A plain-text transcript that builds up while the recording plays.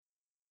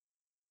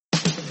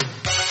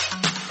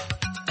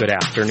Good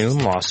afternoon,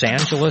 Los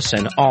Angeles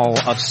and all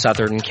of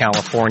Southern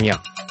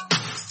California.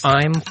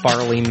 I'm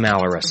Farley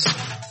Malaris,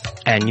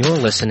 and you're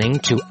listening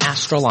to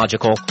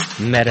Astrological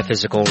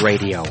Metaphysical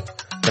Radio,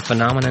 the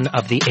phenomenon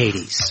of the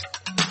 80s,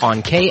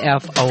 on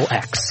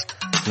KFOX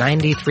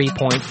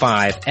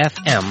 93.5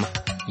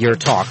 FM, Your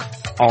Talk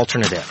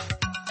Alternative.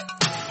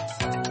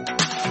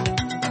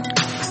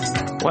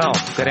 Well,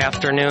 good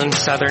afternoon,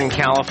 Southern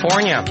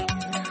California.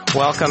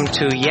 Welcome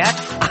to yet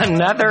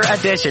another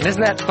edition.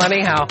 Isn't that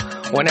funny how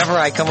whenever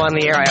I come on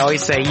the air, I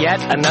always say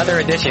yet another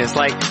edition. It's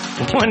like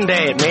one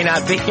day it may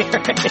not be here.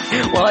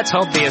 Well, let's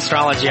hope the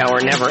astrology hour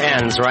never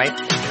ends, right?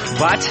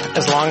 But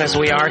as long as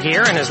we are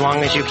here and as long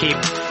as you keep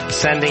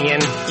sending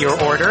in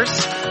your orders,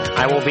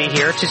 I will be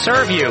here to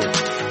serve you.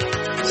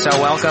 So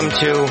welcome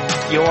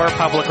to your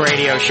public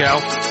radio show,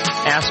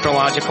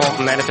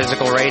 Astrological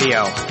Metaphysical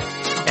Radio.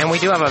 And we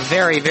do have a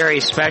very, very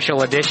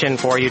special edition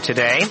for you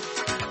today.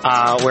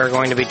 We're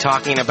going to be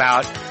talking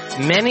about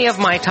many of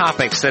my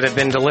topics that have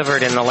been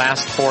delivered in the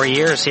last 4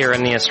 years here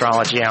in the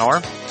Astrology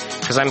Hour,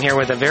 because I'm here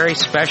with a very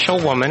special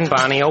woman,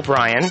 Bonnie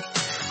O'Brien,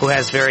 who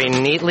has very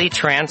neatly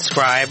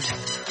transcribed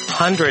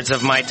hundreds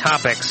of my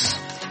topics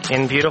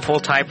in beautiful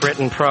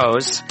typewritten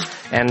prose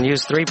and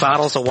used 3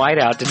 bottles of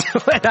whiteout to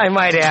do it, I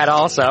might add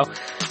also.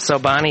 So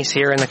Bonnie's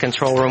here in the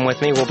control room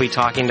with me. We'll be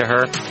talking to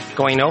her,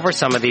 going over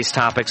some of these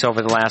topics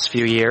over the last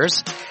few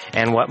years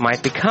and what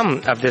might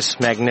become of this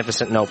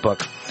magnificent notebook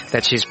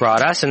that she's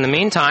brought us. In the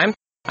meantime,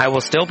 I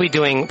will still be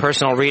doing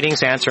personal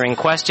readings, answering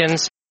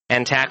questions,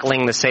 and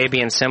tackling the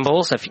Sabian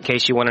symbols, in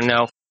case you want to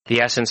know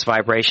the essence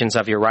vibrations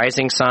of your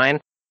rising sign.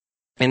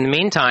 In the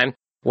meantime,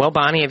 well,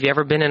 Bonnie, have you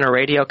ever been in a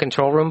radio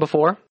control room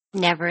before?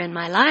 Never in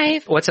my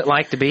life. What's it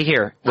like to be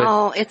here?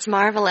 Oh, it's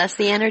marvelous.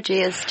 The energy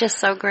is just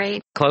so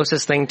great.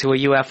 Closest thing to a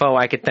UFO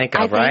I could think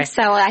of, right? I think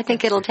so. I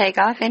think it'll take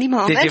off any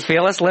moment. Did you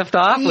feel us lift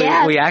off?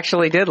 Yes. We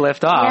actually did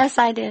lift off. Yes,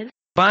 I did.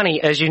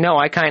 Bonnie, as you know,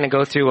 I kind of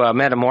go through a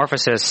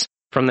metamorphosis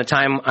from the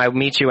time I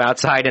meet you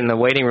outside in the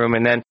waiting room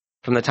and then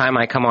from the time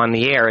I come on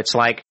the air. It's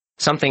like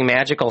something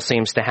magical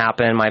seems to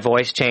happen. My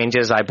voice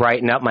changes. I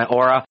brighten up. My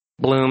aura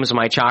blooms.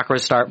 My chakras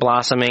start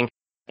blossoming.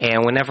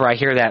 And whenever I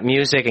hear that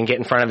music and get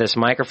in front of this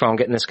microphone,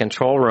 get in this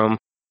control room,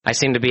 I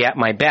seem to be at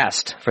my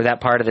best for that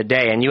part of the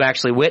day. And you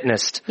actually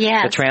witnessed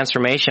the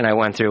transformation I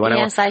went through.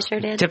 Yes, I sure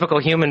did. Typical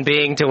human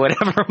being to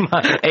whatever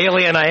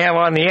alien I am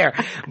on the air.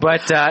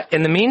 But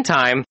in the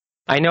meantime,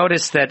 I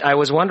noticed that I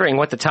was wondering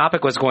what the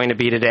topic was going to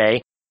be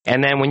today.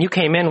 And then when you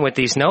came in with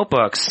these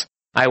notebooks,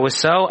 I was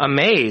so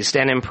amazed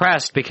and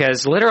impressed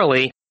because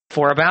literally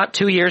for about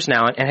 2 years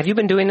now, and have you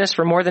been doing this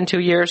for more than 2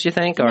 years, you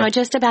think? Or? No,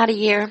 just about a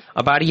year.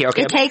 About a year,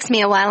 okay. It takes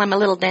me a while. I'm a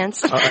little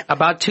dense.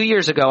 About 2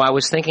 years ago, I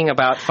was thinking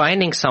about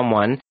finding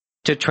someone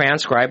to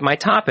transcribe my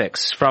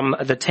topics from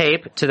the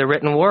tape to the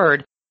written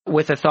word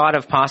with the thought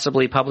of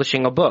possibly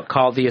publishing a book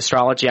called The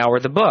Astrology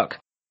Hour, the book.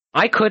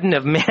 I couldn't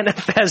have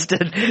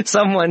manifested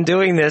someone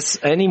doing this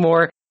any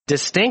more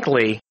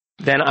distinctly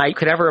than I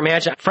could ever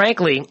imagine.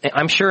 Frankly,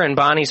 I'm sure in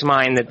Bonnie's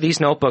mind that these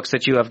notebooks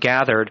that you have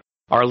gathered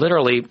are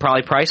literally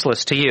probably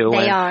priceless to you.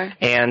 They are.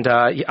 And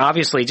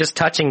obviously, just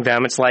touching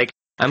them, it's like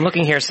I'm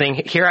looking here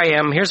saying, here I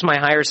am, here's my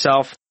higher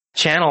self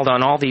channeled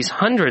on all these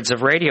hundreds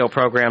of radio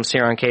programs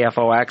here on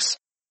KFOX.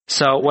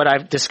 So what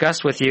I've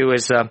discussed with you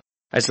is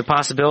the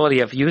possibility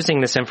of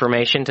using this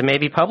information to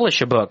maybe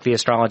publish a book, The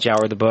Astrology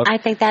Hour, the book. I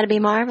think that'd be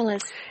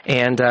marvelous.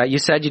 And you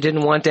said you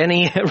didn't want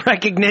any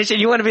recognition.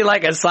 You want to be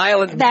like a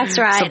silent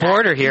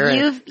supporter here.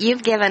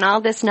 You've given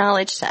all this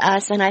knowledge to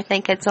us, and I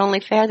think it's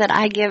only fair that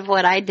I give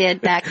what I did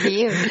back to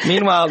you.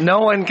 Meanwhile, no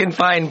one can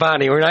find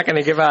Bonnie. We're not going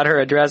to give out her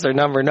address or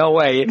number. No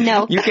way.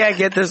 No. You can't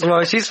get this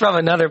woman. She's from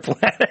another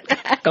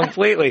planet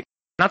completely. And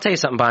I'll tell you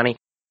something, Bonnie.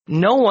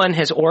 No one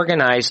has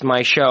organized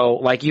my show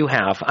like you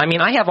have. I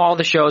mean, I have all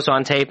the shows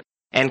on tape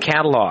and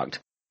cataloged.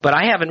 But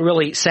I haven't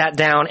really sat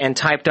down and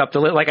typed up the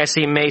list. Like I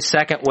see May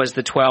 2nd was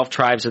the 12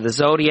 tribes of the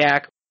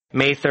zodiac.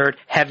 May 3rd,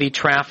 heavy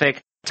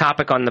traffic,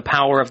 topic on the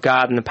power of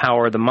God and the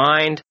power of the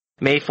mind.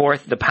 May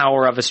 4th, the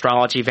power of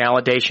astrology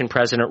validation,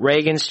 President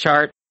Reagan's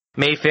chart.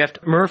 May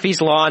 5th,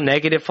 Murphy's Law,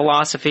 negative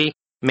philosophy.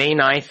 May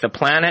 9th, the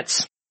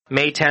planets.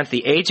 May 10th,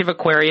 the age of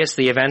Aquarius,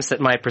 the events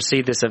that might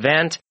precede this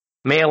event.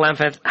 May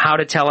 11th, how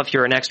to tell if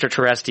you're an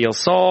extraterrestrial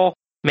soul.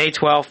 May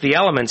 12th, the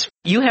elements.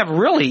 You have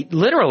really,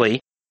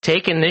 literally,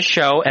 taken this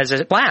show as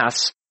a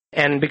class,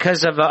 and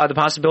because of the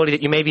possibility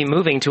that you may be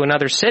moving to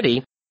another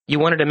city, you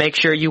wanted to make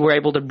sure you were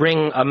able to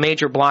bring a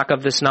major block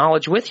of this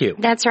knowledge with you.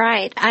 That's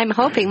right. I'm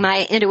hoping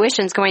my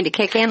intuition's going to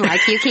kick in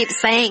like you keep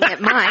saying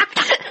it might.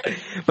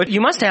 But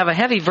you must have a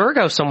heavy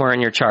Virgo somewhere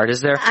in your chart,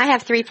 is there? I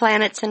have 3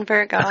 planets in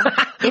Virgo.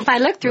 If I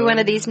look through one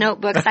of these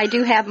notebooks, I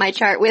do have my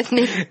chart with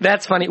me.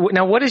 That's funny.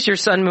 Now, what is your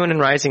sun, moon, and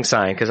rising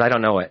sign? Because I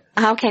don't know it.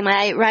 Okay,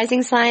 my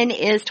rising sign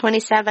is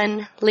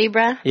 27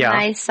 Libra. Yeah.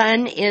 My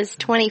sun is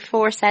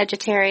 24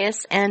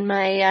 Sagittarius, and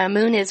my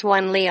moon is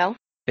 1 Leo.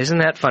 Isn't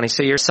that funny?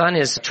 So your sun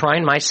is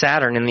trine my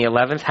Saturn in the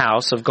 11th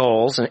house of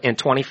goals in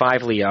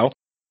 25 Leo,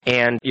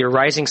 and your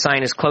rising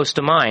sign is close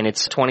to mine.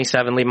 It's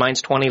 27 Libra.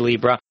 Mine's 20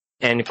 Libra.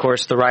 And, of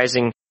course, the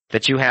rising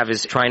that you have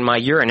is trine my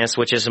Uranus,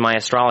 which is my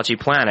astrology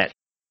planet.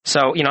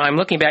 So, I'm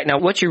looking back now,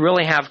 what you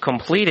really have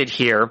completed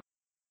here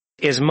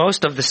is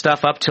most of the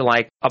stuff up to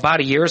like about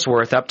a year's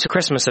worth, up to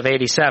Christmas of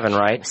 87,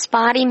 right?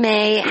 Spotty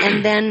May,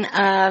 and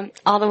then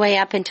all the way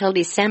up until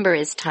December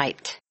is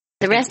typed.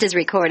 The rest is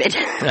recorded.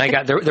 I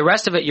got the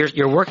rest of it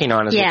you're working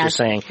on is what you're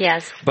saying.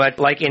 Yes. But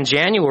like in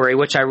January,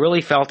 which I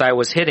really felt I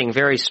was hitting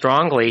very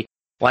strongly,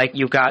 like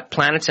you've got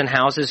planets and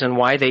houses and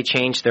why they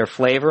changed their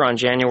flavor on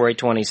January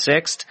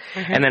 26th.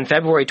 Mm-hmm. And then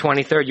February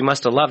 23rd, you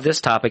must have loved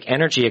this topic,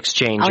 energy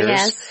exchangers. Oh,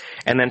 yes.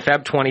 And then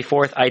Feb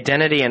 24th,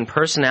 identity and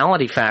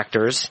personality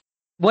factors.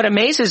 What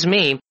amazes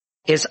me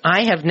is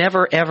I have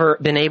never ever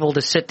been able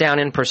to sit down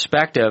in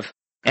perspective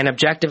and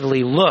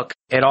objectively look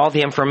at all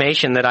the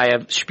information that I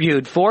have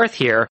spewed forth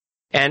here.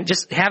 And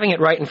just having it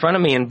right in front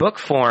of me in book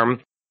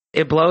form,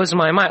 it blows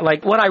my mind.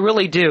 Like what I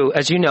really do,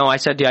 as you know, I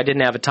said to you I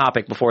didn't have a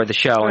topic before the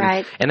show.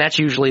 Right. And that's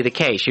usually the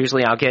case.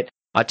 Usually I'll get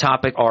a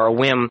topic or a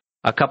whim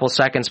a couple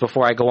seconds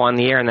before I go on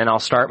the air, and then I'll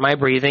start my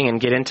breathing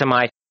and get into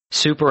my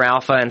super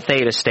alpha and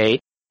theta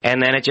state.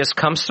 And then it just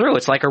comes through.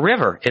 It's like a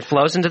river. It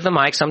flows into the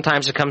mic.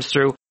 Sometimes it comes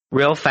through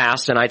real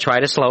fast, and I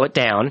try to slow it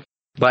down.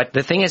 But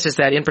the thing is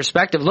that in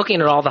perspective, looking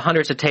at all the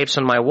hundreds of tapes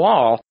on my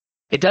wall,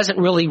 it doesn't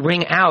really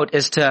ring out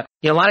as to,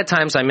 a lot of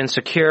times I'm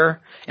insecure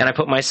and I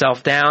put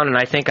myself down and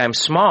I think I'm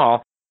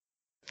small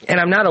and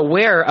I'm not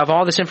aware of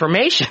all this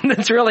information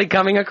that's really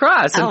coming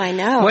across. And I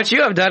know. What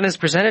you have done is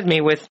presented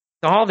me with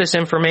all this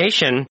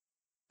information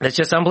that's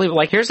just unbelievable.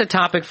 Like here's a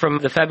topic from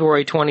the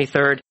February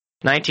 23rd,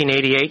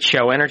 1988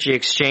 show, Energy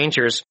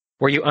Exchangers,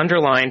 where you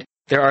underlined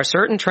there are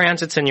certain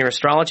transits in your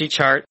astrology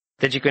chart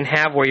that you can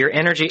have where your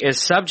energy is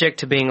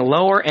subject to being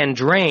lower and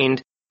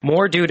drained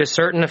more due to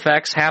certain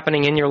effects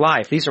happening in your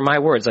life. These are my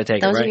words, I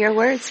take it, right? Those are your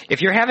words.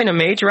 If you're having a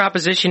major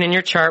opposition in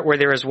your chart where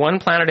there is one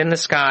planet in the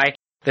sky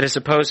that is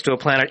opposed to a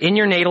planet in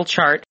your natal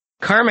chart,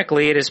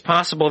 karmically it is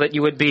possible that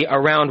you would be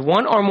around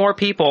one or more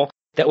people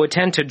that would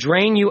tend to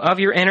drain you of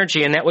your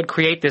energy, and that would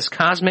create this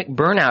cosmic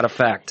burnout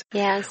effect.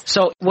 Yes.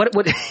 So what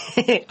would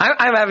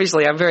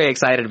I'm very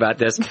excited about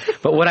this,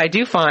 but what I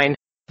do find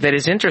that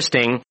is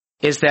interesting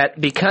is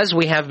that because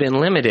we have been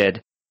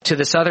limited to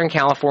the Southern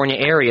California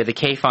area, the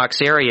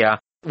KFOX area,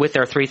 with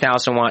their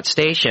 3,000 watt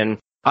station,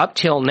 up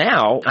till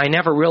now, I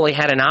never really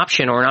had an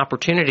option or an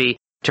opportunity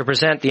to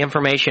present the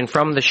information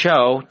from the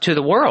show to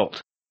the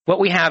world. What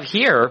we have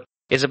here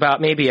is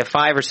about maybe a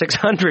 500 or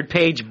 600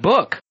 page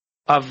book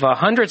of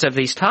hundreds of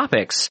these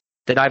topics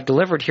that I've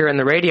delivered here in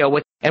the radio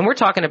with, and we're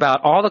talking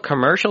about all the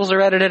commercials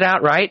are edited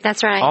out, right?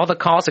 That's right. All the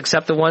calls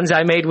except the ones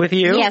I made with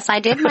you. Yes, I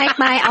did make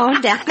my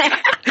own down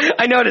there.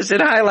 I noticed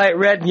in highlight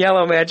red and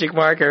yellow magic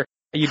marker,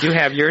 you do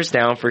have yours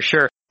down for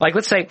sure. Like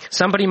let's say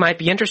somebody might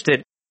be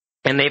interested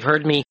and they've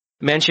heard me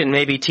mention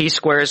maybe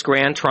T-squares,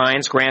 grand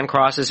trines, grand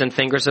crosses, and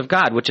fingers of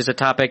God, which is a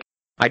topic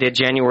I did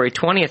January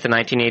 20th of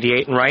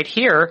 1988. And right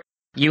here,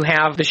 you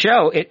have the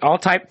show. All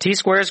type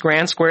T-squares,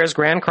 grand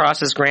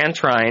crosses, grand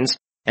trines,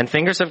 and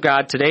fingers of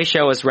God. Today's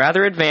show is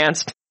rather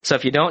advanced, so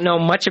if you don't know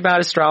much about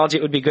astrology,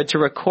 it would be good to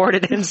record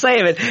it and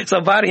save it.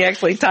 So Bonnie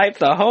actually typed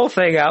the whole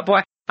thing out.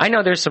 Boy, I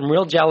know there's some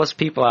real jealous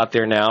people out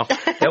there now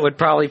that would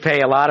probably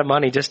pay a lot of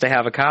money just to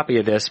have a copy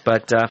of this,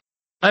 but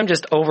I'm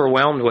just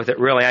overwhelmed with it,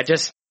 really.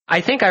 I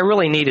think I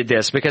really needed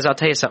this because I'll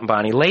tell you something,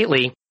 Bonnie.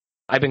 Lately,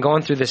 I've been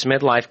going through this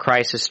midlife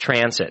crisis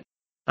transit.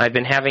 I've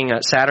been having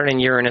Saturn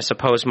and Uranus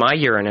oppose my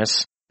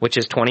Uranus, which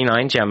is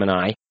 29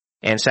 Gemini,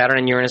 and Saturn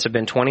and Uranus have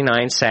been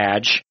 29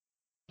 Sag.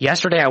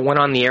 Yesterday, I went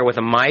on the air with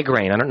a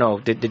migraine. I don't know,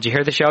 did you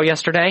hear the show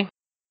yesterday?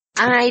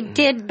 I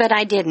did, but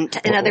I didn't.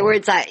 In other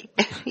words, well,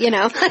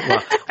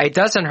 it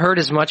doesn't hurt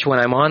as much when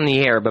I'm on the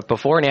air, but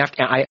before and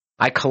after,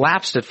 I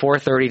collapsed at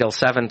 4:30 till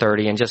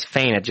 7:30 and just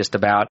fainted just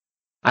about.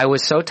 I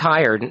was so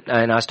tired,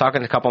 and I was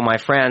talking to a couple of my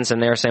friends,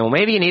 and they were saying, well,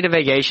 maybe you need a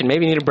vacation,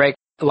 maybe you need a break.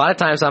 A lot of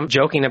times I'm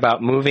joking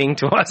about moving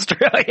to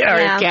Australia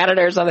or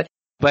Canada or something.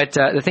 But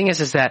the thing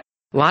is that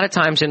a lot of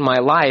times in my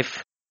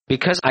life,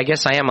 because I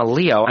guess I am a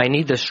Leo, I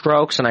need the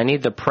strokes and I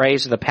need the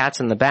praise or the pats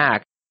in the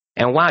back.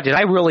 And wow, did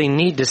I really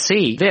need to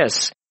see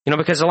this?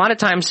 Because a lot of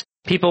times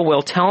people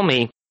will tell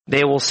me,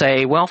 they will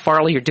say, well,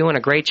 Farley, you're doing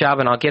a great job,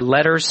 and I'll get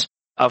letters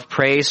of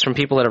praise from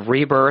people that have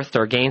rebirthed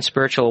or gained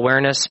spiritual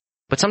awareness.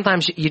 But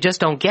sometimes you just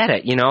don't get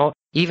it,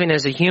 Even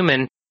as a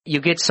human, you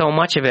get so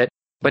much of it,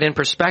 but in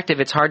perspective,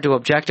 it's hard to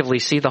objectively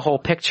see the whole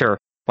picture,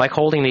 like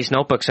holding these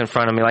notebooks in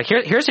front of me. Like,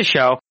 here's a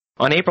show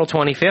on April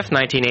 25th,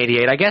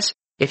 1988. I guess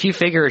if you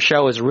figure a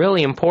show is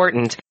really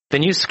important,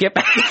 then you skip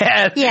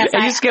ahead. Yes,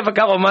 and you skip a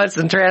couple months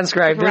and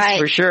transcribe this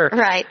for sure.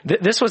 Right.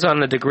 This was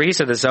on the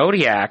degrees of the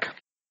zodiac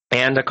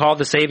and called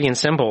the Sabian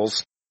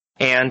symbols.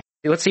 And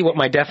let's see what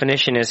my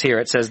definition is here.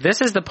 It says,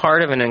 this is the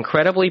part of an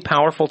incredibly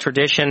powerful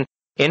tradition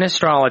in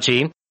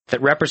astrology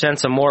that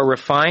represents a more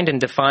refined and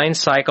defined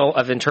cycle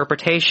of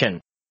interpretation.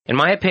 In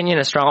my opinion,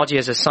 astrology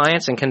is a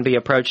science and can be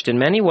approached in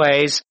many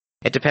ways.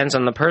 It depends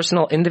on the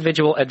personal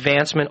individual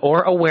advancement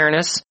or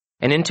awareness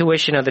and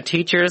intuition of the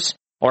teachers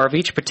or of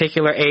each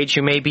particular age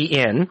you may be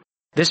in.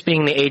 This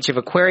being the age of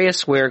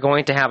Aquarius, we're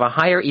going to have a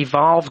higher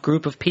evolved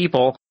group of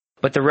people,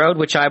 but the road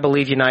which I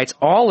believe unites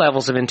all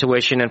levels of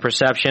intuition and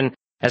perception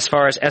as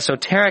far as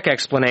esoteric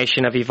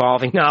explanation of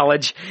evolving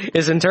knowledge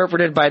is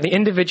interpreted by the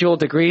individual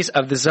degrees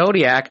of the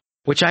zodiac,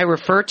 which I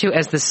refer to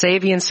as the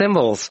Sabian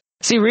symbols.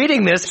 See,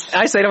 reading this,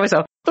 I say to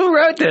myself, who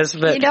wrote this?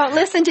 But you don't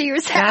listen to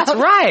yourself. That's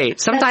right.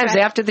 Sometimes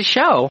after the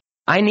show,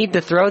 I need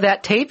to throw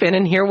that tape in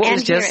and hear what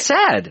was just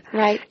said.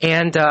 Right.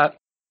 And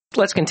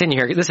let's continue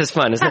here. This is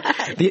fun, isn't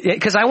it?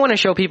 Because I want to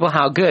show people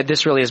how good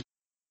this really is.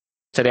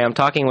 Today I'm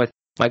talking with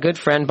my good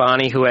friend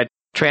Bonnie, who had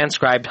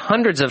transcribed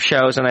hundreds of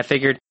shows, and I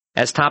figured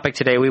as topic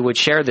today we would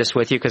share this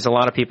with you because a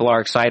lot of people are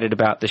excited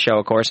about the show,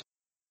 of course.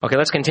 Okay,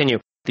 let's continue.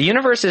 The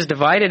universe is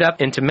divided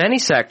up into many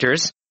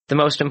sectors. The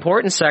most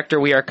important sector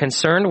we are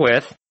concerned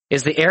with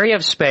is the area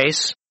of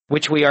space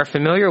which we are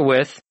familiar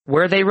with,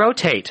 where they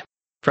rotate.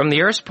 From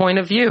the Earth's point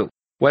of view,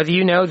 whether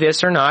you know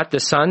this or not, the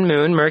Sun,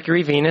 Moon,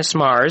 Mercury, Venus,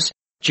 Mars,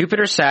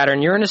 Jupiter,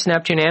 Saturn, Uranus,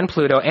 Neptune, and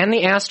Pluto, and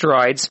the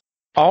asteroids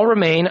all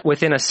remain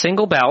within a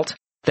single belt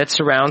that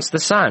surrounds the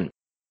Sun.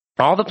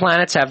 All the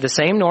planets have the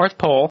same North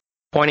Pole,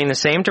 pointing the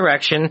same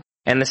direction,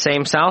 and the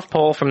same South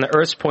Pole from the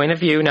Earth's point of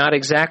view, not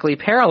exactly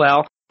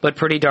parallel, but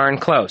pretty darn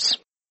close.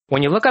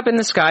 When you look up in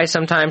the sky,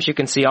 sometimes you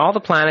can see all the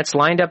planets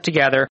lined up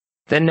together,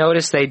 then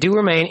notice they do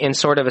remain in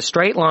sort of a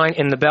straight line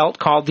in the belt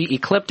called the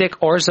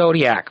ecliptic or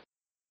zodiac.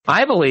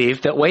 I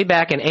believe that way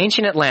back in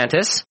ancient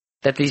Atlantis,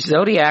 that the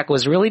zodiac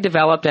was really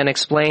developed and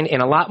explained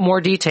in a lot more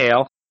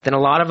detail than a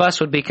lot of us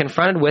would be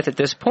confronted with at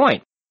this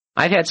point.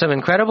 I've had some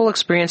incredible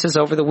experiences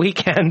over the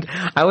weekend.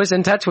 I was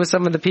in touch with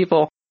some of the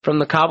people from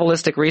the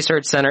Kabbalistic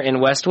Research Center in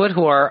Westwood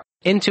who are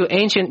into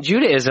ancient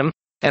Judaism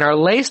and are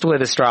laced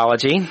with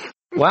astrology.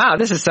 Wow,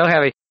 this is so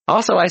heavy.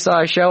 Also, I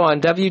saw a show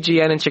on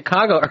WGN in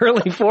Chicago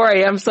early 4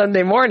 a.m.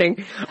 Sunday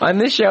morning. On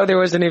this show, there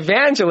was an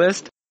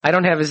evangelist. I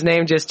don't have his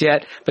name just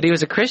yet, but he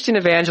was a Christian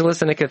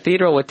evangelist in a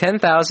cathedral with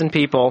 10,000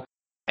 people.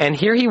 And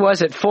here he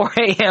was at 4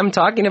 a.m.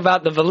 talking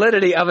about the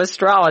validity of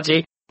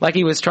astrology, like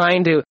he was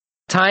tying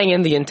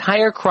in the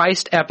entire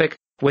Christ epic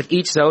with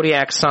each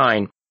zodiac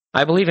sign.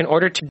 I believe in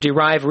order to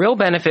derive real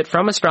benefit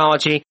from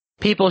astrology,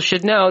 people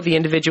should know the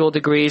individual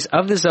degrees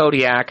of the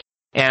zodiac.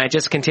 And it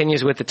just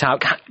continues with the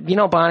top. You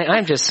know, Bonnie,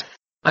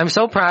 I'm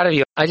so proud of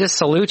you. I just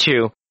salute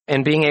you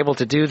in being able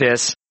to do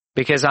this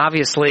because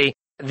obviously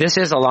this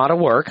is a lot of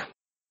work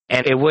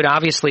and it would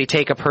obviously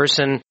take a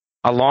person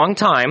a long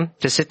time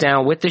to sit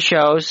down with the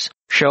shows,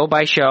 show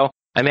by show.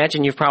 I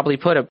imagine you've probably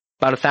put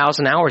about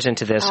 1,000 hours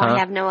into this, huh? I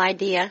have no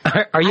idea.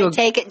 I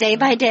take it day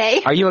by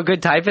day. Are you a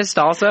good typist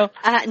also?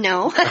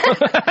 No.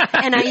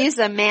 And I use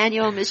a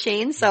manual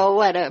machine, so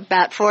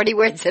about 40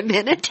 words a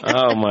minute.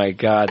 Oh my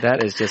God,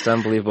 that is just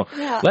unbelievable.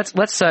 Yeah.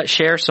 Let's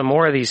share some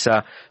more of these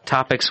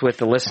topics with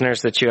the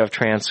listeners that you have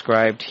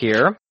transcribed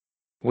here.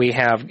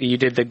 You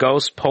did the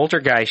Ghost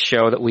Poltergeist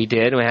show that we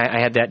did. I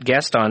had that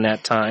guest on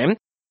that time.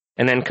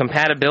 And then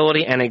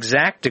compatibility and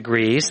exact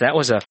degrees. That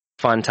was a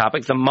fun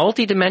topic. The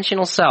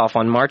multidimensional self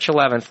on March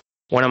 11th,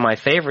 one of my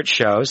favorite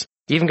shows.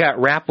 You even got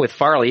Rap with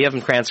Farley. You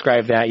haven't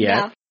transcribed that yet.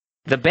 Yeah.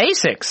 The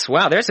basics.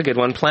 Wow, there's a good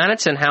one.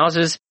 Planets and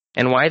houses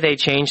and why they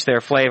change their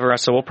flavor.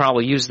 So we'll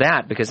probably use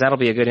that because that'll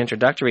be a good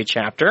introductory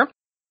chapter.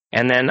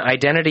 And then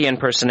identity and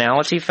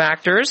personality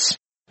factors.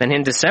 Then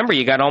in December,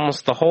 you got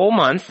almost the whole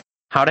month.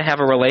 How to have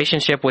a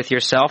relationship with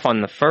yourself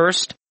on the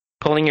 1st.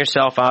 Pulling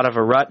yourself out of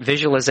a rut,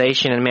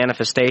 visualization and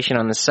manifestation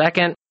on the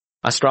 2nd.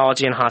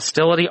 Astrology and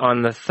hostility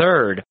on the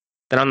 3rd.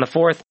 Then on the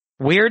 4th,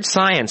 weird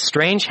science,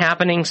 strange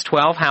happenings,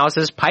 12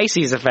 houses,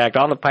 Pisces effect.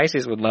 All the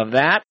Pisces would love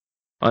that.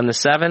 On the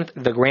 7th,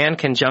 the grand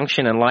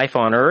conjunction and life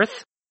on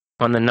Earth.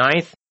 On the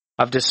 9th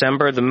of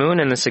December, the moon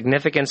and the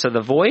significance of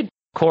the void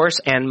course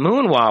and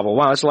moon wobble.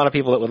 Wow, there's a lot of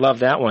people that would love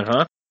that one,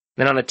 huh?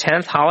 Then on the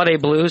 10th, holiday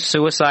blues,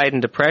 suicide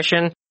and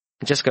depression.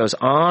 It just goes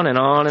on and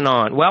on and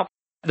on. Well,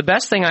 the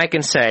best thing I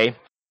can say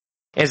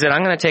is that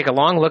I'm going to take a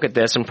long look at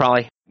this and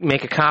probably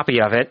make a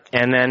copy of it.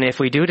 And then if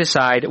we do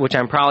decide, which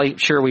I'm probably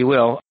sure we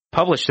will,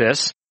 publish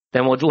this,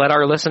 then we'll let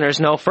our listeners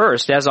know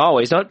first, as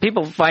always. Don't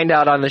people find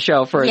out on the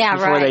show first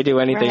before they do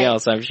anything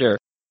else, I'm sure.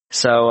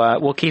 So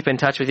we'll keep in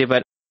touch with you.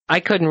 But I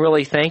couldn't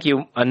really thank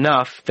you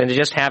enough than to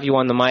just have you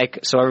on the mic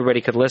so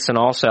everybody could listen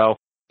also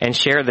and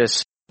share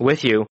this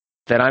with you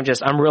that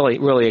I'm really,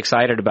 really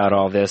excited about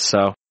all this.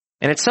 So,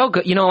 and it's so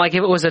good. You know, like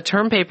if it was a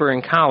term paper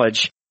in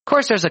college, of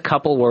course there's a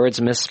couple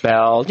words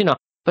misspelled, you know,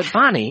 but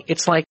Bonnie,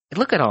 it's like,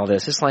 look at all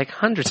this. It's like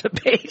hundreds of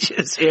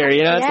pages here,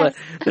 you know, Yes. It's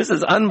like, this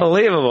is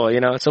unbelievable, you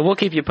know. So we'll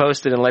keep you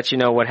posted and let you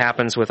know what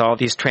happens with all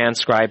these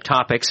transcribed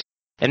topics.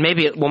 And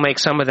maybe it will make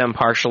some of them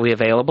partially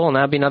available, and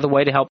that'll be another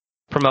way to help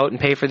promote and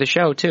pay for the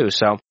show too.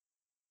 So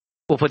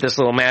we'll put this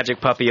little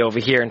magic puppy over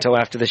here until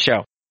after the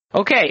show.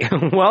 Okay,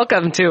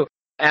 welcome to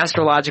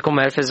Astrological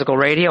Metaphysical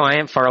Radio. I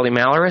am Farley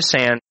Malaris,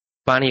 and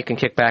Bonnie, you can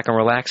kick back and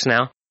relax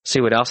now,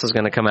 see what else is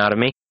going to come out of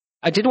me.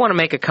 I did want to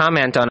make a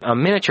comment on a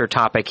miniature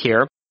topic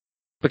here,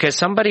 because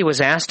somebody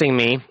was asking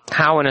me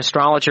how an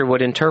astrologer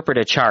would interpret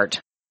a chart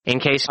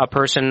in case a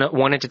person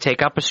wanted to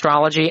take up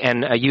astrology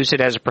and use it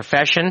as a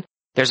profession.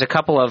 There's a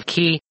couple of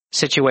key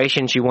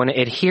situations you want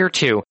to adhere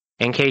to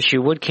in case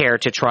you would care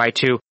to try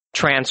to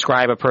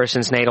transcribe a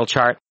person's natal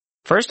chart.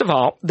 First of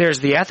all, there's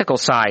the ethical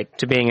side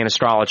to being an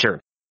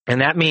astrologer, and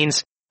that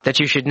means that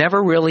you should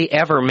never really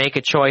ever make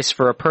a choice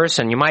for a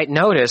person. You might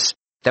notice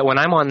that when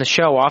I'm on the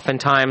show,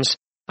 oftentimes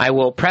I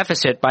will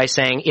preface it by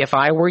saying, if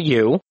I were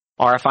you,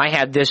 or if I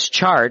had this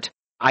chart,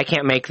 I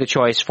can't make the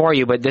choice for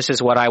you, but this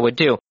is what I would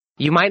do.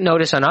 You might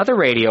notice on other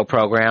radio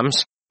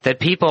programs that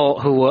people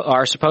who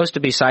are supposed to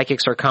be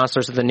psychics or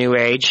counselors of the New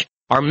Age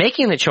are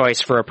making the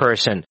choice for a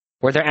person,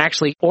 where they're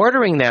actually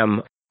ordering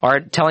them or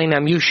telling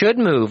them you should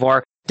move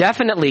or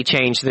definitely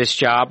change this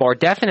job or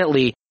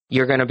definitely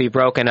you're going to be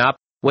broken up,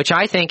 which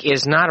I think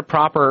is not a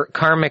proper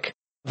karmic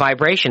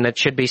vibration that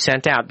should be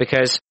sent out,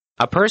 because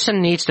a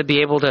person needs to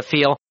be able to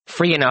feel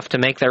free enough to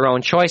make their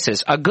own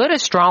choices. A good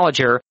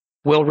astrologer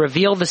will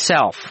reveal the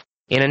self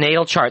in a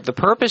natal chart. The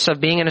purpose of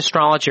being an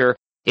astrologer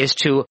is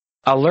to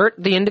alert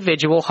the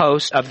individual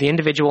host of the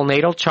individual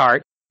natal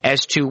chart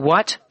as to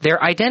what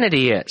their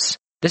identity is.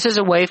 This is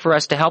a way for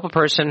us to help a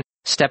person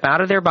step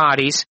out of their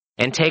bodies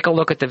and take a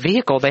look at the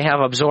vehicle they have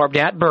absorbed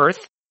at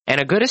birth,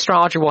 and a good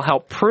astrologer will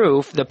help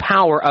prove the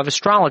power of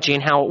astrology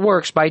and how it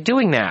works by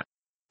doing that.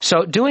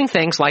 So doing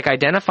things like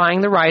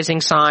identifying the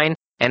rising sign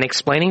and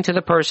explaining to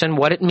the person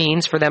what it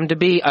means for them to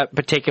be a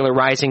particular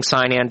rising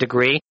sign and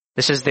degree.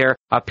 This is their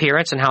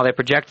appearance and how they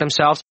project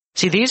themselves.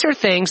 See, these are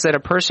things that a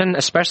person,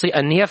 especially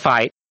a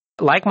neophyte,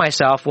 like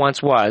myself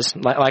once was,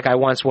 like I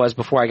once was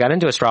before I got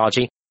into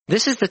astrology,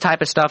 this is the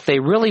type of stuff they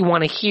really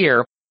want to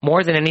hear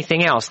more than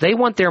anything else. They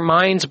want their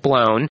minds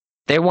blown,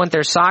 they want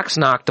their socks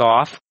knocked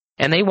off,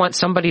 and they want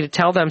somebody to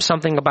tell them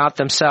something about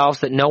themselves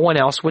that no one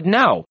else would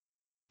know.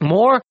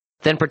 More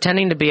than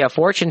pretending to be a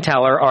fortune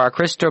teller or a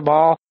crystal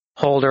ball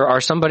holder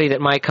or somebody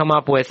that might come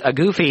up with a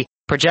goofy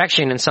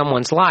projection in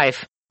someone's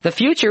life, the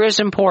future is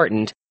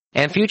important,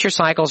 and future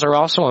cycles are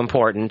also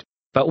important.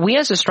 But we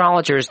as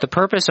astrologers, the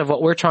purpose of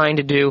what we're trying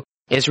to do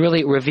is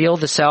really reveal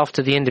the self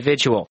to the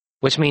individual,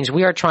 which means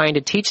we are trying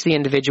to teach the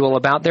individual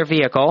about their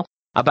vehicle,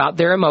 about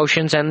their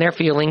emotions and their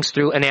feelings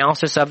through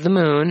analysis of the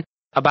moon,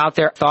 about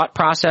their thought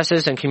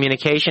processes and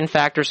communication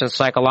factors and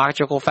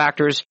psychological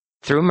factors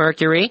through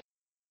Mercury.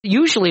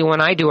 Usually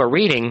when I do a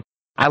reading,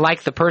 I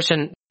like the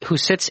person who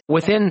sits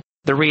within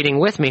the reading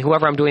with me,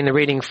 whoever I'm doing the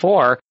reading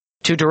for,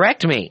 to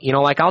direct me. You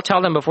know, like I'll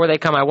tell them before they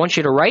come, I want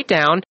you to write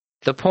down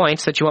the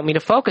points that you want me to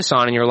focus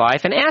on in your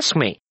life and ask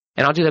me.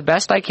 And I'll do the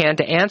best I can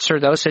to answer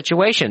those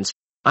situations.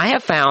 I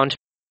have found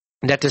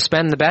that to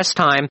spend the best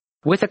time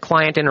with a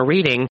client in a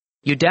reading,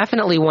 you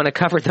definitely want to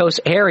cover those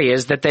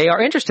areas that they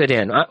are interested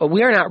in.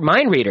 We are not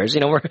mind readers. You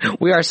know,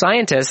 we are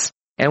scientists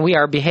and we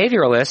are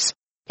behavioralists.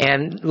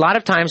 And a lot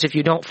of times if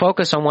you don't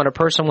focus on what a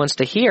person wants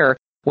to hear,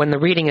 when the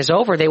reading is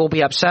over, they will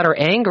be upset or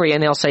angry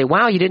and they'll say,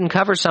 wow, you didn't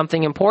cover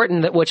something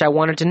important that which I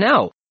wanted to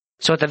know.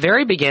 So at the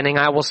very beginning,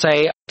 I will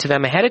say to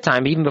them ahead of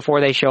time, even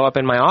before they show up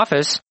in my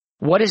office,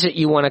 what is it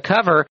you want to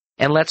cover?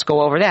 And let's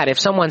go over that. If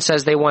someone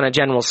says they want a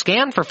general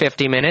scan for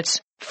 50 minutes,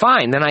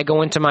 fine. Then I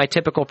go into my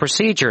typical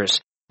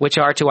procedures, which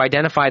are to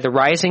identify the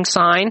rising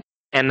sign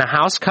and the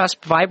house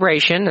cusp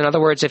vibration. In other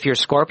words, if you're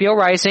Scorpio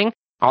rising,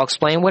 I'll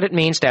explain what it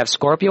means to have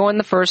Scorpio in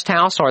the first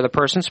house or the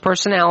person's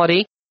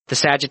personality, the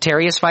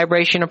Sagittarius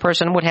vibration a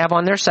person would have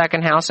on their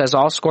second house, as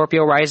all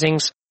Scorpio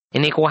risings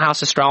in equal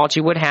house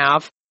astrology would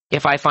have.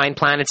 If I find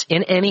planets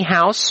in any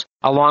house,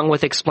 along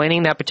with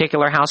explaining that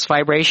particular house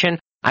vibration,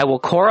 I will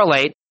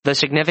correlate the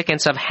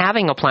significance of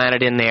having a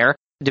planet in there,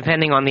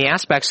 depending on the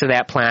aspects of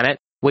that planet,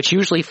 which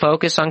usually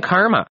focus on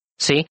karma.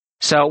 See?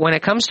 So when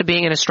it comes to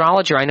being an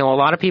astrologer, I know a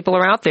lot of people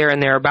are out there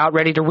and they're about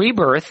ready to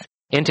rebirth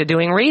into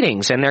doing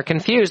readings, and they're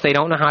confused. They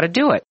don't know how to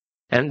do it.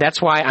 And that's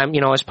why I'm,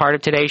 as part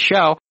of today's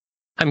show,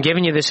 I'm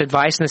giving you this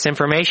advice and this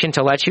information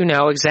to let you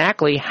know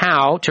exactly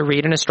how to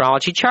read an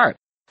astrology chart.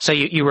 So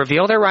you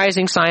reveal their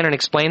rising sign and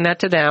explain that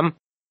to them,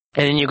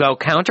 and then you go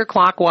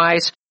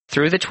counterclockwise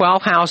through the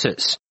 12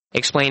 houses,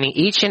 explaining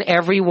each and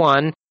every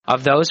one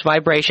of those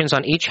vibrations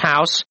on each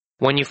house.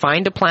 When you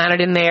find a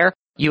planet in there,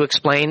 you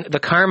explain the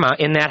karma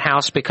in that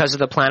house because of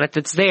the planet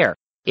that's there.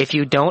 If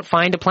you don't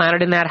find a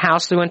planet in that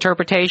house through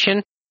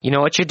interpretation, you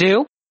know what you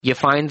do? You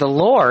find the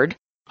Lord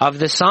of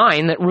the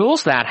sign that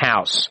rules that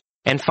house,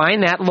 and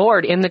find that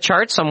Lord in the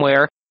chart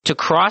somewhere to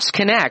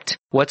cross-connect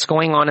what's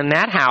going on in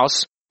that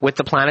house with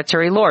the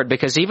planetary Lord.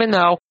 Because even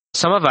though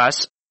some of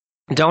us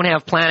don't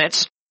have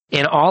planets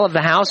in all of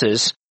the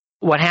houses,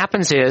 what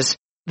happens is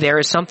there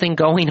is something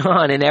going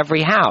on in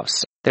every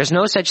house. There's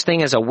no such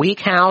thing as a weak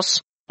house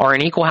or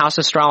an equal house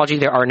astrology.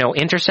 There are no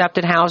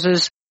intercepted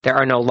houses. There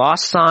are no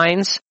lost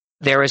signs.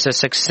 There is a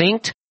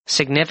succinct,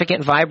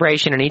 significant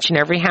vibration in each and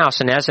every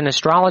house. And as an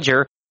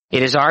astrologer,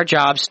 it is our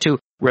jobs to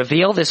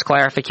reveal this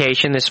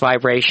clarification, this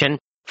vibration,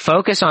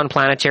 focus on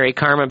planetary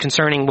karma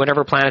concerning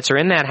whatever planets are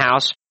in that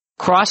house,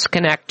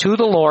 cross-connect to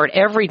the Lord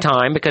every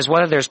time, because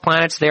whether there's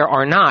planets there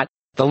or not,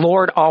 the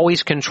Lord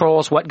always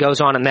controls what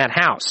goes on in that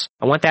house.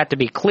 I want that to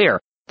be clear.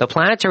 The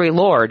planetary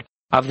Lord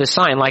of the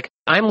sign, like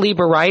I'm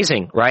Libra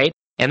rising, right?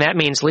 And that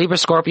means Libra,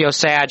 Scorpio,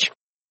 Sag,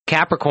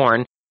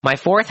 Capricorn. My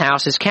fourth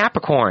house is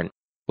Capricorn,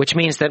 which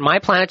means that my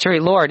planetary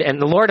Lord and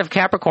the Lord of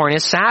Capricorn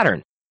is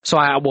Saturn. So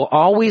I will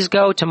always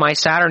go to my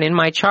Saturn in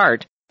my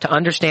chart to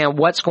understand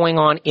what's going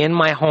on in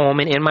my home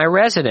and in my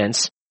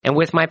residence and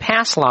with my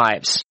past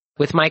lives.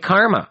 with my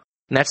karma.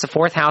 And that's the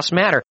 4th house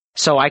matter.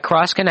 So I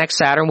cross-connect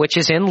Saturn, which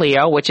is in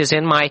Leo, which is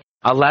in my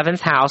 11th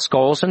house,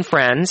 goals and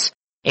friends.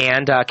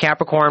 And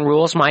Capricorn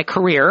rules my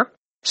career.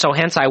 So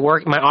hence I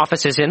work, my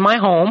office is in my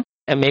home.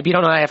 And maybe you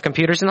don't know, I have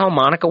computers in the home.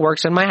 Monica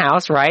works in my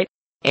house, right?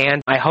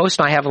 And I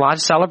have a lot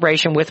of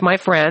celebration with my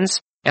friends.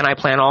 And I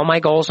plan all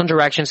my goals and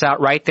directions out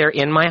right there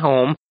in my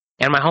home.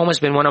 And my home has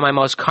been one of my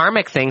most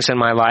karmic things in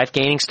my life,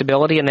 gaining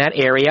stability in that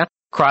area,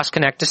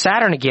 cross-connect to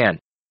Saturn again.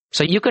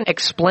 So you can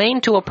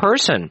explain to a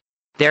person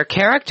their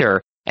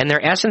character and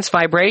their essence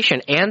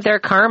vibration and their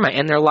karma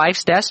and their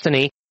life's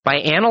destiny by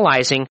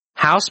analyzing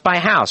house by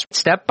house,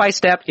 step by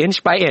step,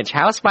 inch by inch,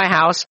 house by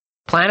house,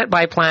 planet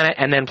by planet,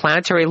 and then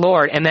planetary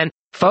lord, and then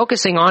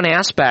focusing on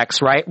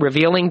aspects, right,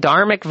 revealing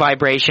dharmic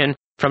vibration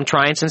from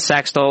trines and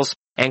sextiles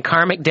and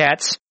karmic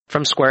debts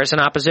from squares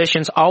and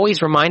oppositions,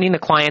 always reminding the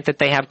client that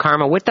they have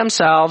karma with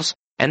themselves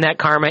and that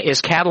karma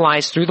is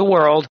catalyzed through the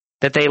world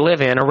that they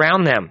live in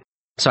around them.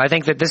 So I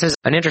think that this is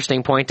an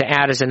interesting point to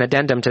add as an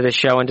addendum to this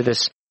show and to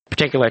this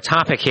particular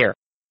topic here.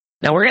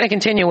 Now we're going to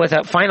continue with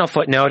a final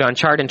footnote on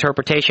chart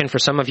interpretation for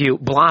some of you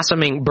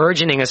blossoming,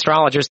 burgeoning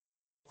astrologers.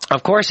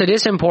 Of course, it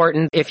is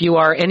important if you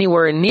are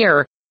anywhere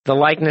near the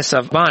likeness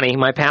of Bonnie,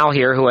 my pal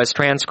here, who has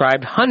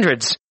transcribed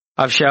hundreds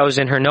of shows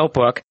in her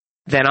notebook,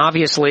 then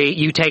obviously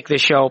you take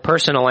this show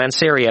personal and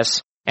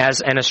serious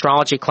as an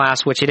astrology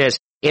class, which it is.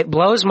 It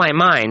blows my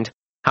mind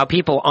how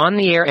people on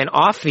the air and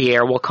off the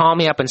air will call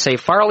me up and say,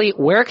 Farley,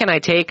 where can I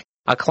take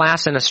a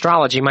class in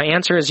astrology? My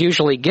answer is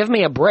usually, give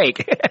me a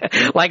break.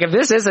 Like, if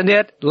this isn't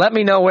it, let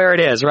me know where it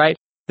is, right?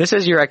 This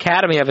is your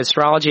Academy of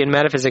Astrology and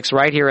Metaphysics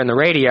right here in the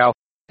radio.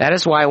 That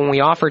is why when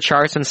we offer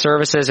charts and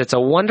services, it's a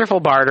wonderful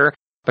barter,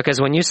 because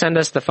when you send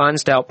us the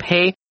funds to help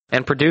pay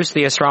and produce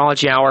the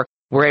Astrology Hour,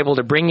 we're able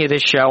to bring you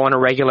this show on a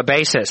regular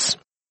basis.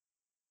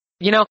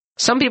 You know,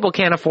 some people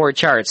can't afford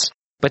charts,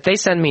 but they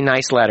send me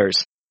nice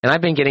letters. And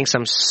I've been getting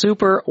some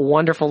super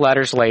wonderful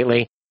letters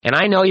lately. And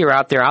I know you're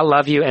out there. I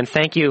love you, and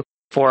thank you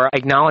for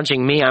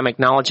acknowledging me. I'm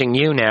acknowledging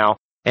you now.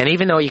 And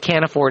even though you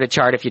can't afford a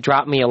chart, if you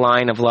drop me a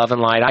line of love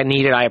and light, I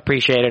need it, I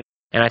appreciate it,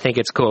 and I think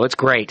it's cool. It's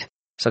great.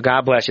 So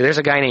God bless you. There's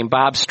a guy named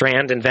Bob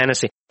Strand in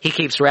Venice. He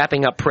keeps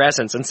wrapping up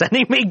presents and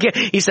sending me,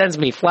 he sends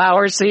me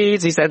flower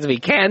seeds, he sends me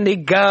candy,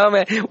 gum,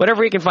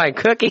 whatever he can find,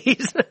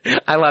 cookies.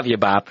 I love you,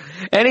 Bob.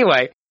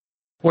 Anyway,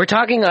 we're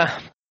talking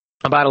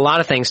about a lot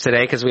of things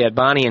today because we had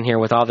Bonnie in here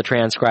with all the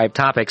transcribed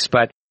topics,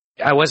 but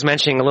I was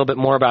mentioning a little bit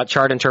more about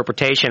chart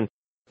interpretation.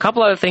 A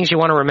couple other things you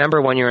want to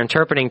remember when you're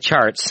interpreting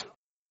charts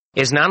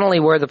is not only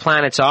where the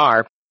planets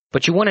are,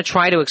 but you want to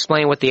try to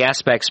explain what the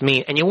aspects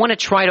mean, and you want to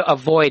try to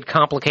avoid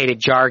complicated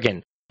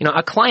jargon. You know,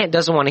 a client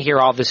doesn't want to hear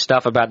all this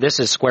stuff about this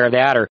is square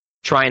that or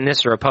trying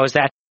this or oppose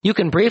that. You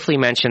can briefly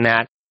mention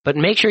that, but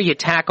make sure you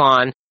tack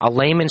on a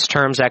layman's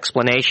terms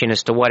explanation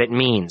as to what it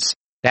means.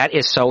 That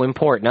is so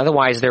important.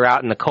 Otherwise, they're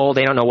out in the cold.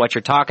 They don't know what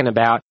you're talking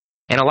about.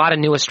 And a lot of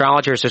new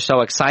astrologers are so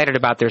excited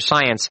about their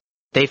science,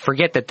 they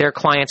forget that their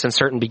clients and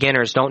certain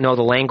beginners don't know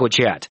the language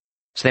yet.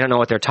 So they don't know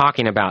what they're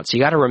talking about. So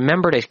you got to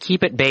remember to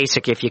keep it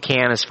basic if you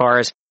can as far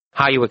as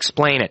how you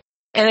explain it.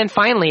 And then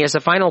finally, as a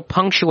final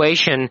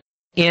punctuation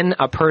in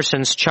a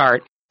person's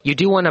chart, you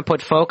do want to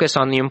put focus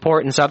on the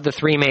importance of the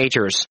three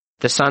majors,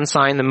 the sun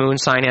sign, the moon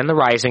sign, and the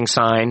rising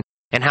sign,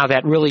 and how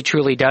that really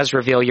truly does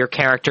reveal your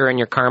character and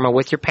your karma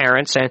with your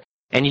parents.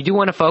 And you do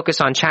want to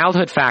focus on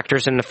childhood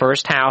factors in the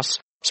first house,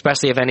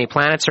 especially if any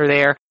planets are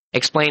there.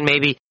 Explain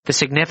maybe the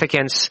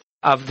significance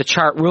of the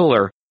chart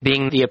ruler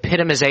being the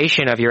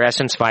epitomization of your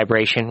essence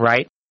vibration,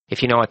 right?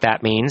 If you know what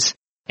that means.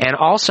 And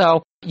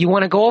also, you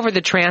want to go over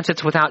the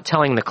transits without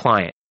telling the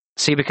client.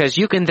 See, because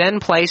you can then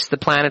place the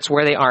planets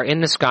where they are in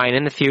the sky and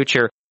in the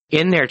future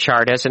in their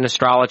chart as an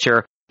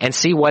astrologer and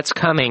see what's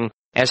coming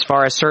as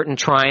far as certain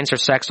trines or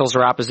sextiles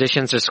or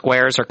oppositions or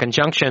squares or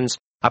conjunctions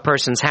a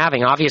person's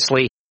having.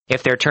 Obviously,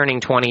 if they're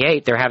turning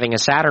 28, they're having a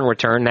Saturn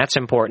return. That's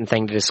an important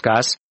thing to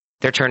discuss.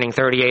 They're turning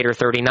 38 or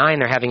 39,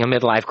 they're having a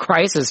midlife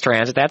crisis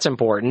transit. That's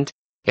important.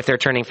 If they're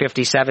turning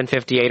 57,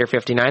 58, or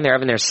 59, they're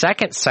having their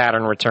second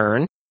Saturn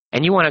return.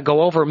 And you want to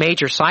go over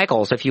major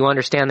cycles. If you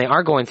understand they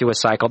are going through a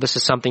cycle, this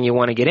is something you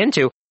want to get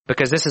into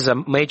because this is a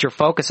major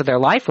focus of their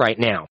life right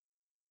now.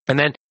 And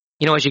then,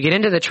 you know, as you get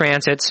into the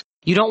transits,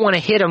 you don't want to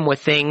hit them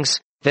with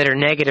things that are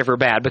negative or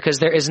bad because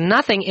there is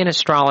nothing in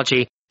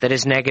astrology that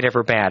is negative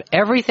or bad.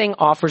 Everything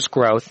offers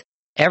growth.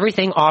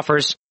 Everything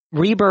offers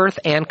rebirth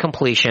and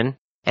completion.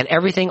 And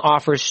everything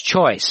offers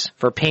choice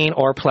for pain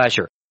or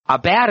pleasure. A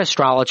bad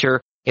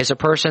astrologer is a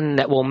person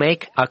that will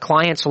make a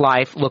client's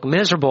life look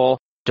miserable,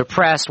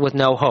 depressed with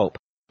no hope.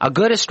 A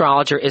good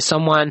astrologer is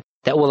someone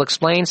that will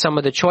explain some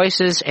of the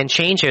choices and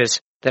changes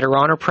that are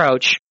on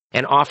approach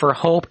and offer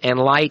hope and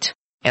light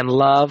and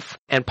love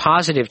and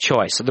positive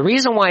choice. So the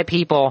reason why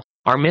people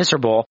are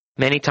miserable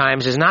many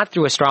times is not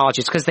through astrology.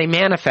 It's because they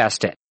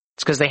manifest it.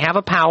 It's because they have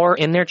a power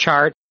in their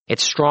chart.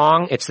 It's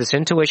strong. It's this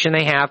intuition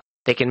they have.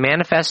 They can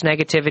manifest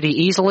negativity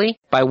easily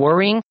by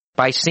worrying,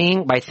 by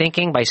seeing, by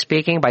thinking, by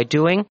speaking, by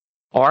doing,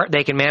 or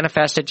they can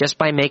manifest it just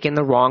by making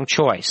the wrong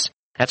choice.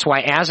 That's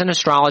why as an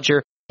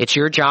astrologer, it's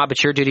your job,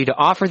 it's your duty to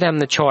offer them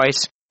the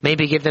choice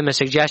maybe give them a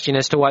suggestion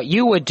as to what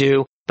you would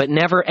do, but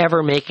never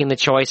ever making the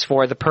choice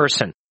for the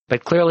person,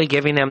 but clearly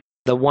giving them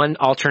the one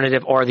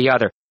alternative or the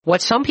other.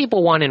 What some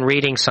people want in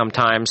reading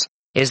sometimes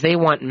is they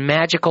want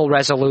magical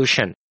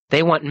resolution.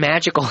 They want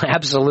magical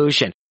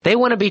absolution. They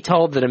want to be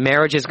told that a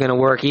marriage is going to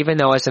work, even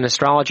though as an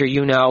astrologer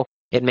you know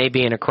it may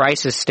be in a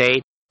crisis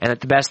state, and that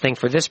the best thing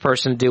for this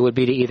person to do would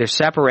be to either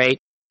separate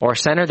or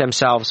center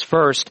themselves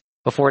first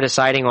before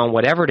deciding on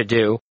whatever to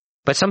do.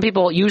 But some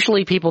people,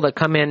 usually people that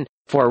come in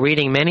for a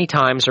reading many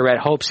times, are at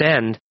hope's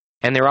end,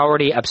 and they're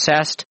already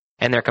obsessed,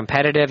 and they're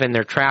competitive, and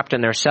they're trapped,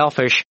 and they're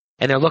selfish,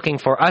 and they're looking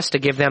for us to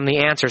give them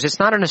the answers. It's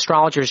not an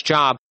astrologer's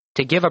job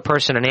to give a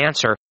person an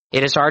answer.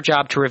 It is our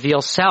job to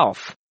reveal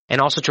self,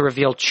 and also to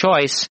reveal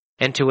choice,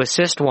 and to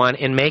assist one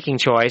in making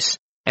choice,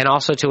 and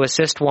also to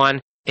assist one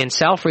in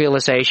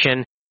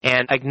self-realization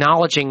and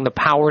acknowledging the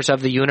powers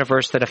of the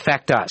universe that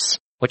affect us,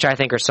 which I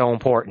think are so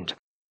important.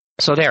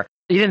 So there.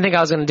 You didn't think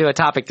I was going to do a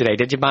topic today,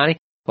 did you, Bonnie?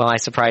 Well, I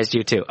surprised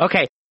you too.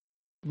 Okay.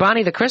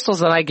 Bonnie, the crystals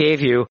that I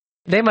gave you,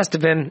 they must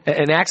have been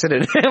an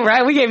accident,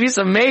 right? We gave you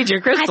some major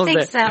crystals. I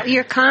think so.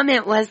 Your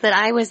comment was that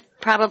I was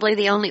probably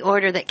the only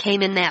order that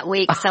came in that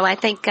week, so I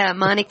think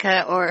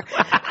Monica or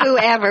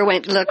whoever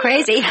went a little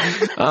crazy.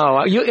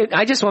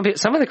 I just want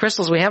some of the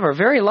crystals we have are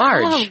very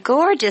large. Oh,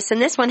 gorgeous.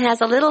 And this one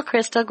has a little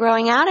crystal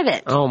growing out of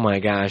it. Oh, my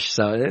gosh.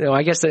 So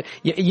I guess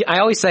I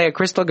always say a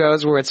crystal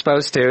goes where it's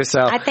supposed to. So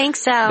I think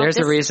so. There's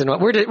a reason.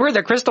 We're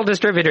the crystal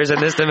distributors in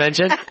this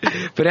dimension.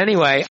 But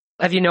anyway,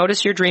 have you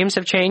noticed your dreams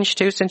have changed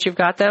too since you've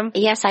got them?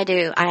 Yes, I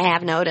do. I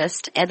have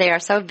noticed. They are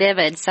so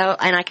vivid,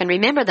 and I can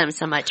remember them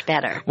so much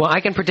better. Well,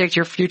 I can predict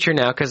your future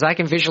now because I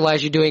can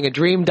visualize you doing a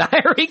dream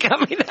diary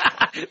coming.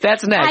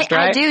 That's next,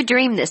 right? I do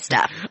dream this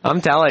stuff.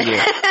 I'm telling you.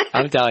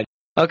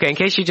 Okay, in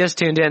case you just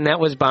tuned in, that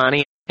was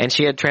Bonnie, and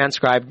she had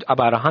transcribed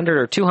about 100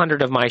 or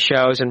 200 of my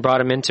shows and brought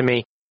them into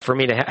me for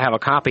me to have a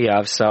copy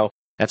of, so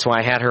that's why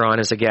I had her on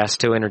as a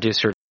guest to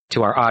introduce her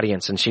to our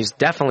audience, and she's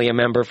definitely a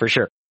member for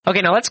sure.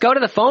 Okay, now let's go to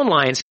the phone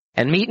lines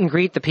and meet and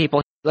greet the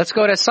people. Let's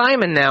go to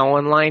Simon now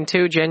on line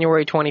 2,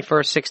 January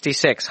 21st,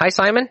 66. Hi,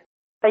 Simon.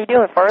 How you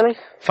doing, Farley?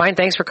 Fine,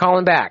 thanks for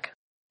calling back.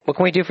 What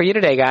can we do for you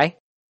today, guy?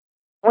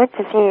 I went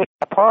to see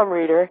a palm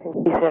reader,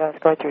 and he said I was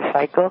going through a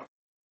cycle.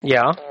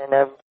 Yeah. And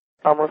I've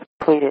almost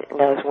completed,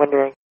 and I was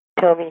wondering,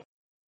 tell me.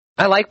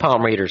 I like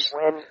palm readers.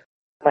 When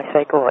my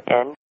cycle will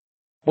end.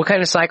 What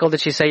kind of cycle did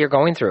she say you're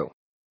going through?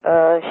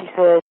 She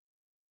said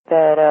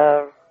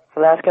that for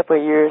the last couple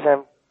of years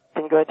I've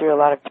been going through a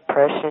lot of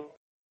depression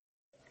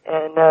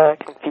and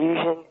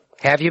confusion.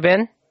 Have you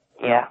been?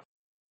 Yeah.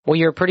 Well,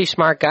 you're a pretty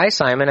smart guy,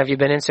 Simon. Have you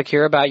been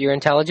insecure about your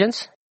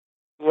intelligence?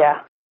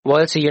 Yeah. Well,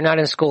 let's see, you're not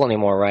in school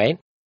anymore, right?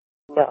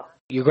 No.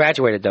 You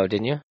graduated, though,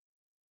 didn't you?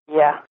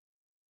 Yeah.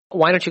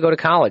 Why don't you go to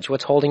college?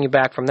 What's holding you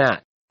back from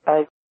that?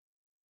 I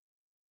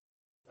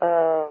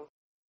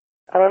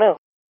don't know.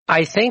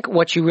 I think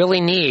what you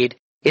really need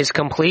is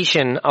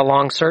completion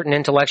along certain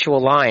intellectual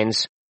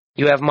lines.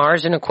 You have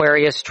Mars in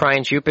Aquarius,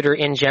 trine Jupiter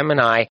in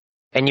Gemini,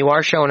 and you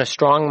are shown a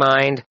strong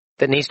mind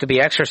that needs to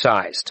be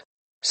exercised.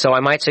 So I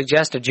might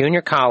suggest a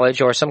junior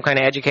college or some kind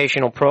of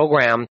educational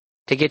program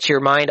to get your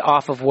mind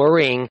off of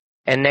worrying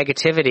and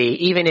negativity,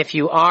 even if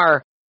you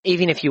are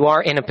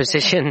in a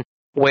position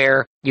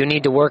where you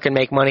need to work and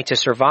make money to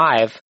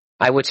survive.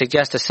 I would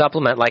suggest a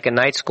supplement like a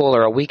night school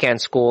or a weekend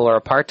school or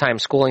a part-time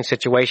schooling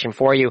situation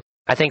for you.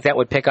 I think that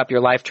would pick up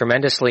your life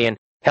tremendously and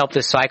help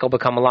this cycle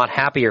become a lot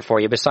happier for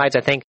you. Besides,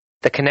 I think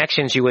the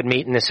connections you would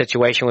meet in this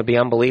situation would be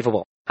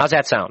unbelievable. How's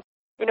that sound?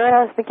 You know what,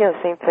 I was thinking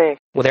the same thing.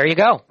 Well, there you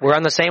go. We're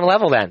on the same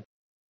level then.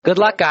 Good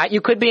luck, guy.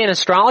 You could be an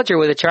astrologer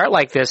with a chart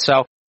like this,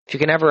 so if you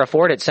can ever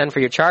afford it, send for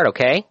your chart,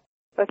 okay?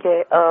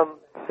 Okay,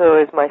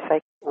 so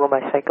will my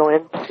cycle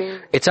end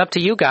soon? It's up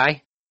to you,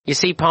 guy. You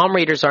see, palm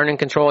readers aren't in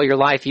control of your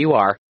life, you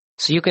are.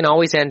 So you can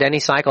always end any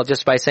cycle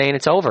just by saying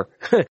it's over.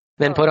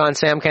 Then put on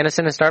Sam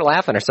Kennison and start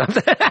laughing or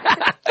something.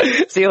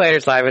 See you later,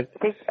 Simon.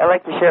 I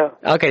like your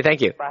show. Okay,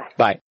 thank you. Bye.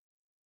 Bye.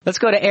 Let's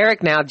go to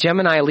Eric now,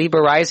 Gemini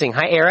Libra Rising.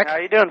 Hi, Eric. How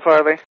you doing,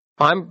 Farley?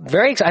 I'm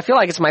very excited. I feel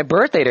like it's my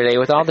birthday today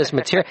with all this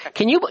material.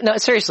 No,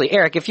 seriously,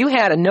 Eric, if you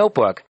had a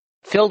notebook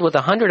filled with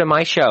 100 of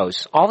my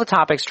shows, all the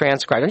topics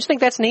transcribed, don't you think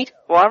that's neat?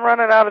 Well, I'm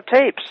running out of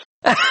tapes.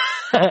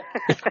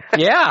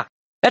 Yeah.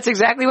 That's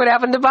exactly what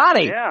happened to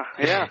Bonnie.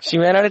 Yeah. She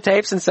ran out of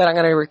tapes and said, I'm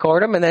going to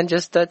record them and then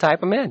just type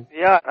them in.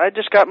 Yeah, I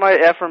just got my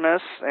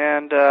Ephemus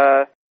and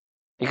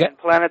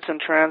Planets in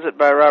Transit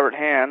by Robert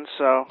Hand,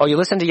 so... Oh, you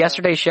listened to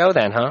yesterday's show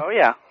then, huh? Oh,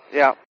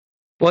 yeah.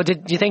 Well,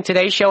 did you think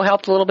today's show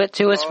helped a little bit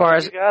too as far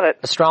as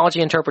astrology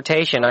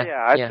interpretation? Oh,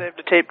 I saved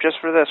a tape just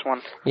for this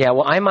one. Yeah,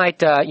 well, I might,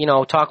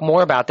 talk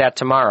more about that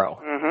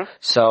tomorrow. Mm-hmm.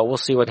 So we'll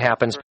see what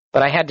happens.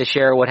 But I had to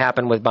share what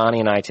happened with Bonnie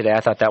and I today. I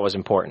thought that was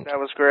important. That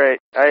was great.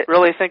 I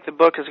really think the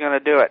book is going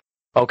to do it.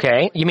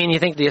 Okay. You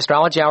think the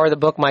Astrology Hour of the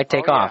book might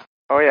take off?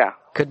 Oh, yeah.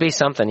 Could be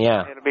something,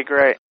 yeah. It'll be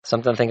great.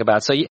 Something to think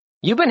about. So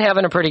you've been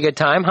having a pretty good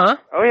time, huh?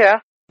 Oh, yeah.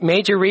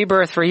 Major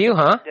rebirth for you,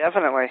 huh?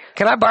 Definitely.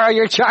 Can I borrow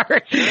your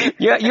chart?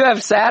 You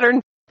have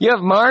Saturn, you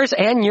have Mars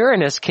and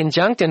Uranus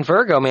conjunct in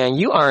Virgo, man.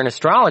 You are an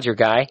astrologer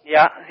guy.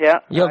 Yeah.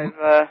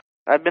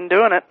 I've been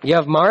doing it. You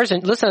have Mars,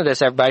 and listen to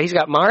this, everybody. He's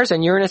got Mars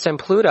and Uranus and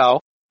Pluto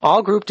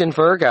all grouped in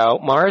Virgo.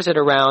 Mars at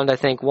around, I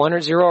think, 1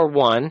 or 0 or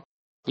 1.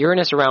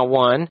 Uranus around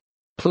 1.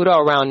 Pluto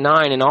around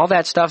 9. And all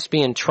that stuff's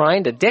being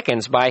trined to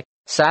Dickens by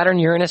Saturn,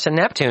 Uranus, and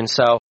Neptune.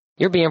 So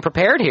you're being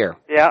prepared here.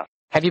 Yeah.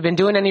 Have you been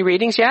doing any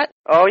readings yet?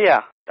 Oh,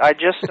 yeah. I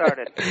just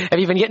started. Have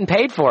you been getting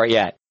paid for it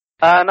yet?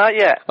 Not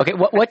yet. Okay,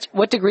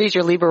 what degree is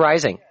your Libra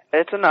rising?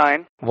 It's a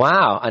 9.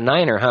 Wow, a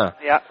 9er, huh?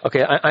 Yeah.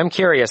 Okay, I'm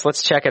curious.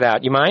 Let's check it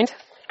out. You mind?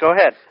 Go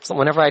ahead. So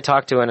whenever I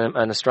talk to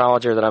an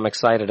astrologer that I'm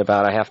excited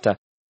about, I have to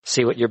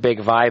see what your big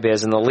vibe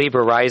is, and the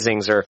Libra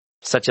risings are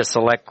such a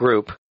select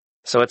group.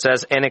 So it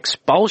says, an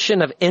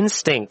expulsion of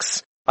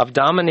instincts of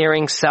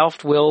domineering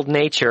self-willed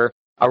nature,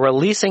 a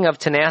releasing of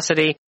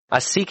tenacity, a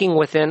seeking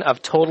within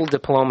of total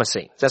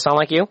diplomacy. Does that sound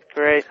like you?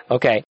 Great.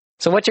 Okay.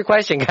 So what's your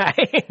question, Guy?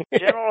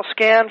 General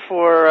scan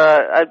for,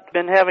 I've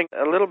been having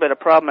a little bit of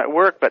problem at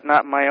work, but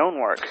not my own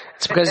work.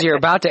 It's because you're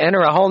about to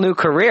enter a whole new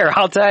career,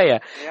 I'll tell you.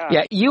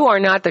 Yeah, you are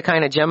not the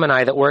kind of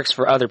Gemini that works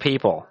for other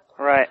people.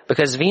 Right.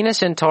 Because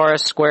Venus in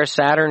Taurus square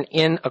Saturn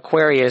in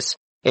Aquarius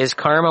is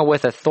karma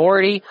with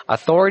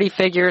authority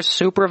figures,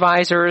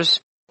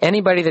 supervisors,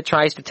 anybody that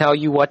tries to tell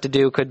you what to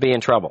do could be in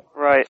trouble.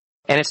 Right.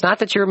 And it's not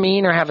that you're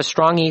mean or have a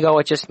strong ego,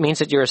 it just means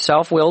that you're a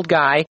self-willed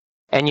guy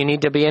and you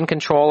need to be in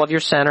control of your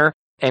center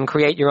and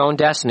create your own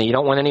destiny. You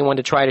don't want anyone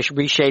to try to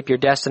reshape your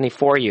destiny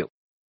for you.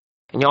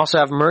 And you also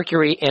have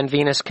Mercury and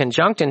Venus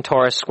conjunct in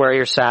Taurus square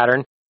your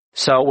Saturn.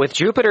 So with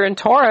Jupiter in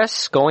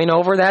Taurus going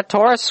over that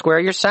Taurus square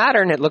your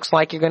Saturn, it looks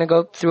like you're going to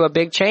go through a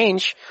big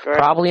change,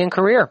 probably in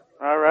career.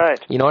 All right.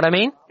 You know what I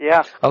mean?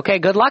 Yeah. Okay,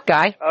 good luck,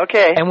 Guy.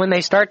 Okay. And when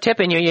they start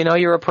tipping you, you know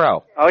you're a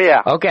pro. Oh,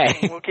 yeah.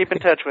 Okay. We'll keep in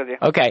touch with you.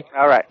 Okay.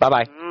 All right.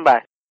 Bye-bye.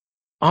 Bye.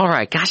 All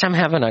right. Gosh, I'm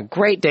having a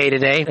great day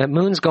today. The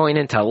moon's going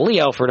into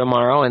Leo for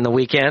tomorrow and the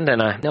weekend,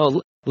 and I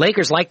know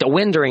Lakers like to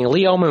win during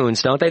Leo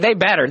moons, don't they? They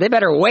better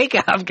wake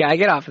up, Guy.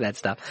 Get off of that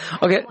stuff.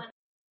 Okay.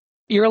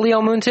 You're a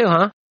Leo moon too,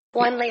 huh?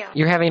 One Leo.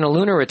 You're having a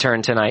lunar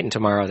return tonight and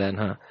tomorrow then,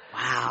 huh?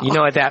 Wow. You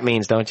know what that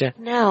means, don't you?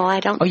 No,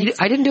 I don't think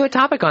so. I didn't do a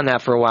topic on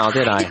that for a while,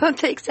 did I? I don't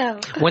think so.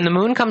 When the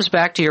moon comes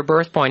back to your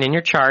birth point in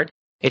your chart,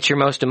 it's your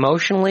most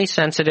emotionally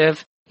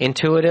sensitive,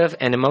 intuitive,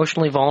 and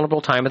emotionally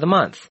vulnerable time of the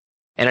month.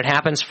 And it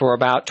happens for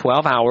about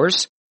 12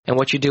 hours. And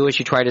what you do is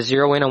you try to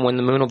zero in on when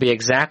the moon will be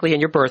exactly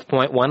in your birth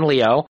point, 1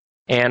 Leo.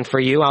 And for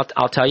you,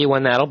 I'll tell you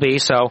when that'll be.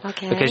 So,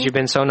 because you've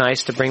been so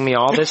nice to bring me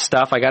all this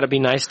stuff, I got to be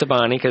nice to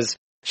Bonnie because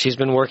she's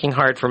been working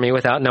hard for me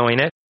without knowing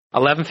it.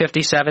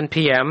 11:57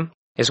 p.m.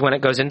 is when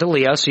it goes into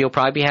Leo, so you'll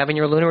probably be having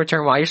your lunar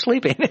return while you're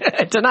sleeping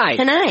tonight.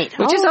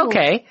 Which is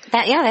okay.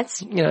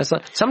 That's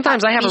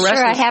sometimes I have a restless.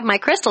 Sure, I have my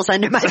crystals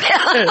under my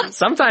belt.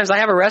 Sometimes I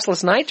have a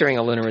restless night during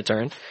a lunar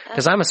return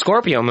because I'm a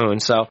Scorpio moon,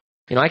 so.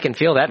 I can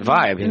feel that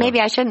vibe. Maybe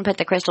I shouldn't put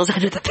the crystals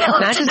under the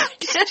belt.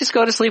 Just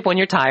go to sleep when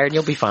you're tired.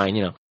 You'll be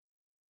fine,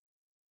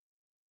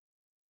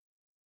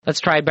 Let's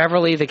try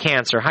Beverly the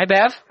Cancer. Hi,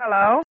 Bev.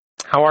 Hello.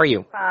 How are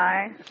you?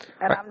 Fine.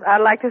 And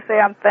I'd like to say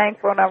I'm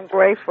thankful and I'm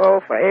grateful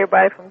for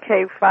everybody from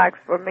Cape Fox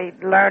for me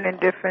learning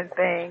different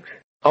things.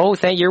 Oh,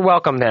 you're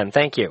welcome then.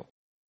 Thank you.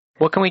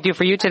 What can we do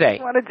for you today?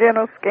 I want a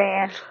general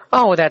scan.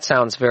 Oh, that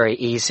sounds very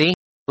easy.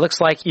 Looks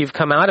like you've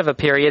come out of a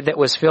period that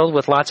was filled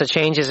with lots of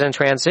changes and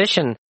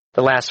transition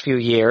the last few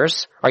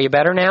years. Are you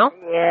better now?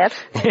 Yes.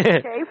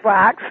 Cape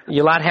Fox.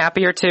 You a lot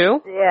happier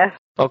too? Yes.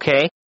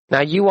 Okay.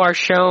 Now you are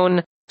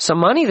shown some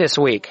money this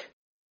week.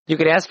 You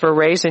could ask for a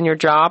raise in your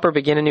job or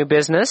begin a new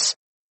business.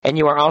 And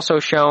you are also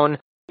shown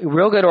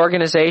real good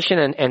organization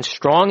and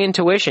strong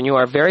intuition. You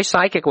are very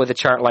psychic with a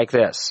chart like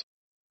this.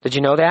 Did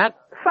you know that?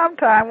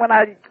 Sometime when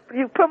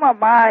you put my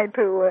mind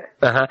to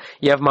it.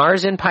 You have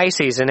Mars in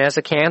Pisces, and as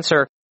a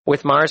Cancer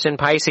with Mars in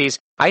Pisces,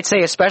 I'd say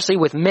especially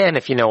with men,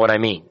 if you know what I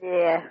mean.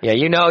 Yeah. Yeah,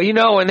 you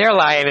know when they're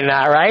lying and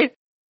not, right?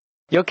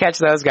 You'll catch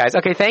those guys.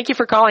 Okay, thank you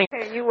for calling.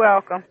 Hey, you're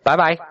welcome.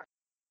 Bye-bye.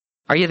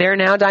 Are you there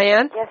now,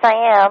 Diane? Yes, I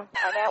am.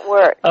 I'm at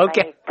work.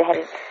 Okay.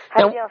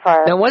 How you doing,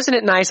 Farley? Now, wasn't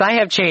it nice? I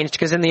have changed,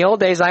 because in the old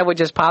days, I would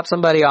just pop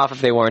somebody off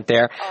if they weren't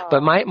there. Oh.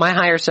 But my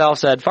higher self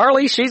said,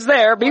 Farley, she's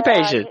there. Be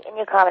patient. And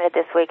you commented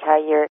this week how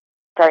you're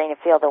starting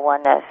to feel the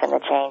oneness and the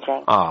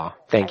changing. Oh,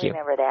 thank you. I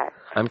remember that.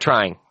 I'm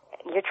trying.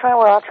 You're trying.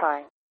 We're all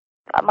trying.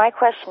 My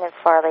question is,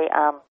 Farley,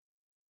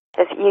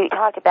 you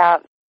talked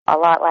about a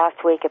lot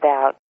last week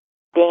about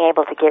being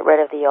able to get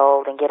rid of the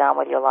old and get on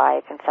with your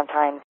life, and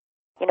sometimes,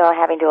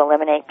 having to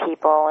eliminate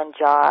people and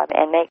job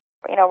and make,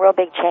 real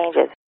big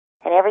changes.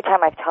 And every time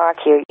I've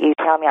talked to you, you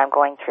tell me I'm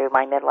going through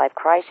my midlife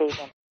crisis,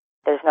 and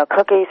there's no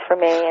cookies for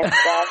me and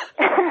stuff.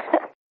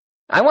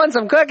 I want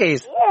some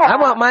cookies. Yeah. I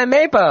want my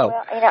Mapo.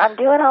 Well, I'm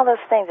doing all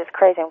those things. It's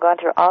crazy. I'm going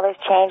through all those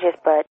changes,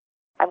 but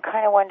I'm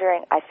kind of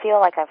wondering, I feel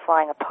like I'm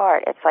flying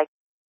apart. It's like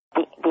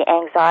the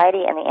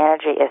anxiety and the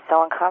energy is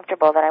so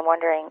uncomfortable that I'm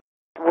wondering,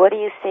 what do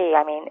you see?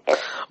 I mean,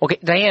 okay,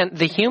 Diane,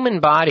 the human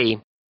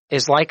body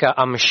is like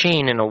a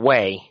machine in a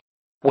way,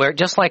 where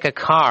just like a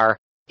car,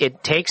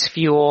 it takes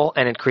fuel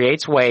and it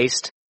creates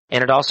waste,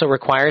 and it also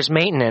requires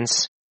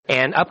maintenance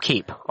and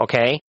upkeep,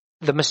 okay?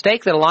 The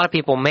mistake that a lot of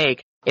people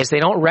make is they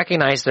don't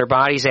recognize their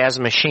bodies as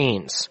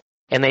machines.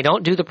 and they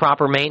don't do the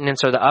proper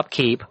maintenance or the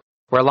upkeep,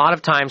 where a lot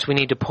of times we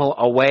need to pull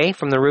away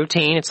from the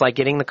routine. It's like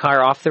getting the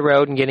car off the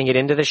road and getting it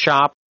into the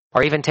shop,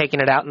 or even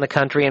taking it out in the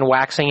country and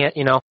waxing it,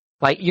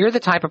 Like, you're the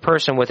type of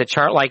person with a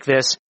chart like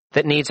this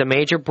that needs a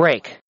major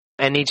break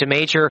and needs a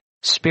major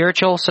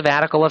spiritual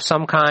sabbatical of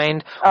some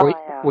kind,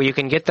 where you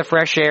can get the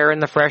fresh air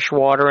and the fresh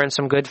water and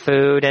some good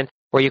food, and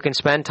where you can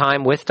spend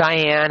time with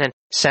Diane and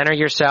center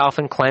yourself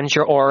and cleanse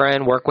your aura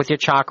and work with your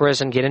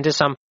chakras and get into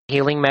some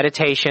healing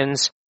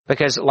meditations.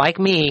 Because like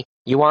me,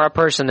 you are a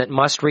person that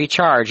must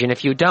recharge, and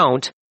if you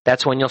don't,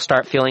 that's when you'll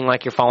start feeling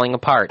like you're falling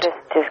apart.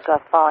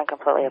 Just falling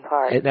completely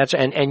apart.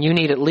 And you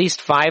need at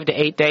least 5 to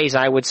 8 days,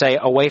 I would say,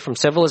 away from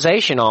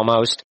civilization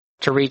almost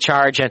to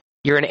recharge. And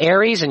you're an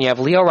Aries and you have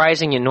Leo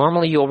rising, and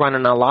normally you'll run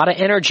on a lot of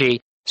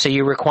energy, so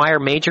you require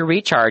major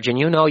recharge, and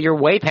you're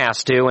way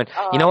past due. And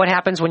you know what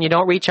happens when you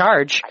don't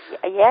recharge?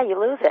 Yeah, you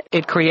lose it.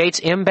 It creates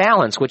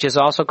imbalance, which is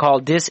also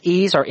called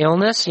dis-ease or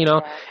illness,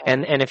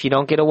 and if you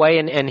don't get away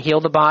and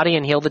heal the body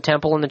and heal the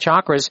temple and the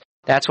chakras,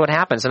 that's what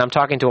happens. And I'm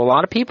talking to a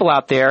lot of people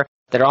out there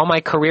that are all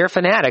my career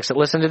fanatics that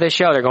listen to this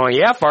show. They're going,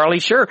 yeah, Farley,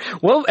 sure.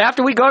 Well,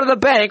 after we go to the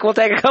bank, we'll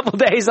take a couple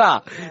days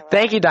off.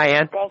 Thank you,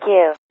 Diane. Thank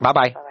you.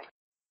 Bye-bye.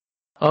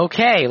 Bye-bye.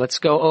 Okay, let's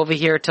go over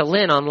here to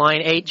Lynn on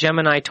line 8,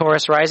 Gemini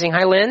Taurus rising.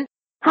 Hi, Lynn.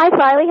 Hi,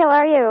 Farley. How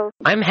are you?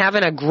 I'm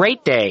having a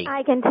great day.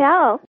 I can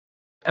tell.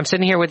 I'm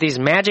sitting here with these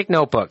magic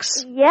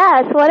notebooks.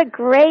 Yes, what a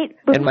great...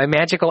 And my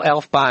magical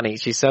elf Bonnie.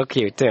 She's so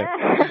cute, too.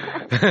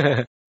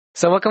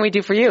 So what can we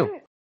do for you?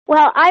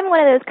 Well, I'm one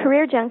of those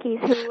career junkies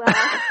who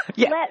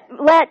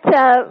let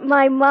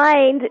my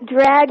mind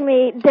drag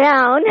me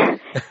down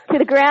to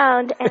the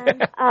ground,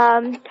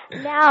 and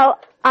now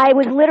I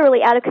was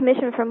literally out of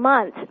commission for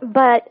months.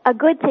 But a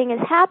good thing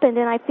has happened,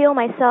 and I feel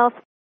myself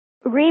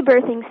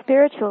rebirthing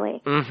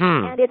spiritually.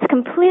 Mm-hmm. And it's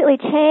completely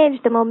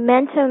changed the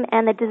momentum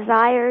and the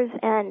desires,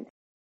 and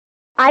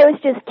I was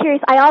just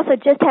curious. I also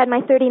just had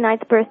my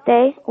 39th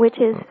birthday, which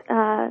is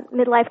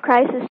midlife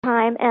crisis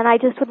time, and I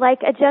just would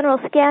like a general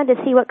scan to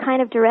see what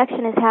kind of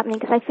direction is happening,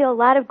 because I feel a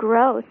lot of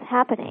growth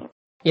happening.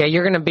 Yeah,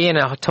 you're going to be in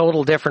a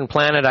total different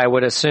planet, I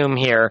would assume,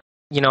 here.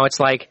 It's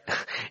like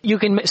you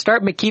can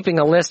start keeping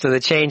a list of the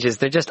changes.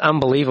 They're just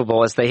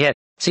unbelievable as they hit.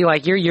 See,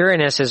 like your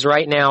Uranus is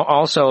right now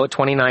also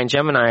 29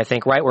 Gemini, I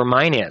think, right where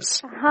mine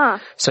is. Uh-huh.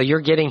 So you're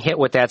getting hit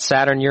with that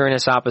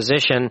Saturn-Uranus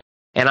opposition.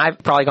 And I've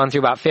probably gone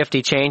through about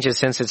 50 changes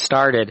since it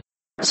started.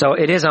 So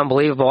it is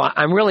unbelievable.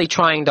 I'm really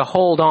trying to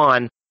hold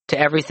on to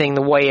everything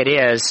the way it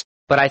is.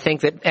 But I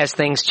think that as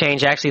things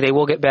change, actually they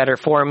will get better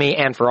for me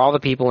and for all the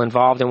people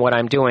involved in what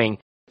I'm doing.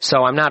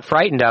 So I'm not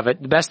frightened of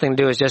it. The best thing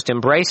to do is just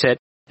embrace it.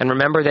 And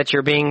remember that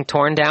you're being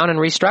torn down and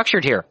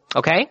restructured here.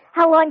 Okay?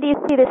 How long do you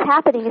see this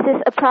happening? Is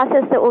this a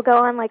process that will go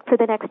on like for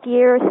the next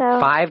year or so?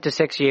 5 to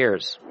 6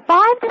 years.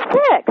 5 to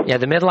 6? Yeah,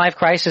 the midlife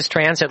crisis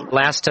transit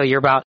lasts till you're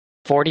about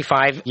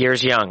 45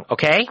 years young,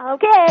 okay?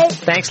 Okay.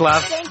 Thanks,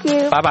 love. Thank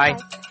you. Bye-bye.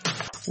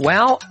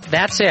 Well,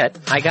 that's it.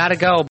 I gotta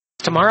go.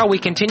 Tomorrow we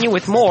continue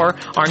with more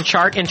on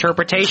chart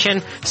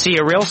interpretation. See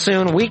you real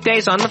soon,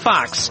 weekdays on the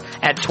Fox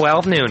at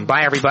 12 noon.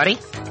 Bye, everybody.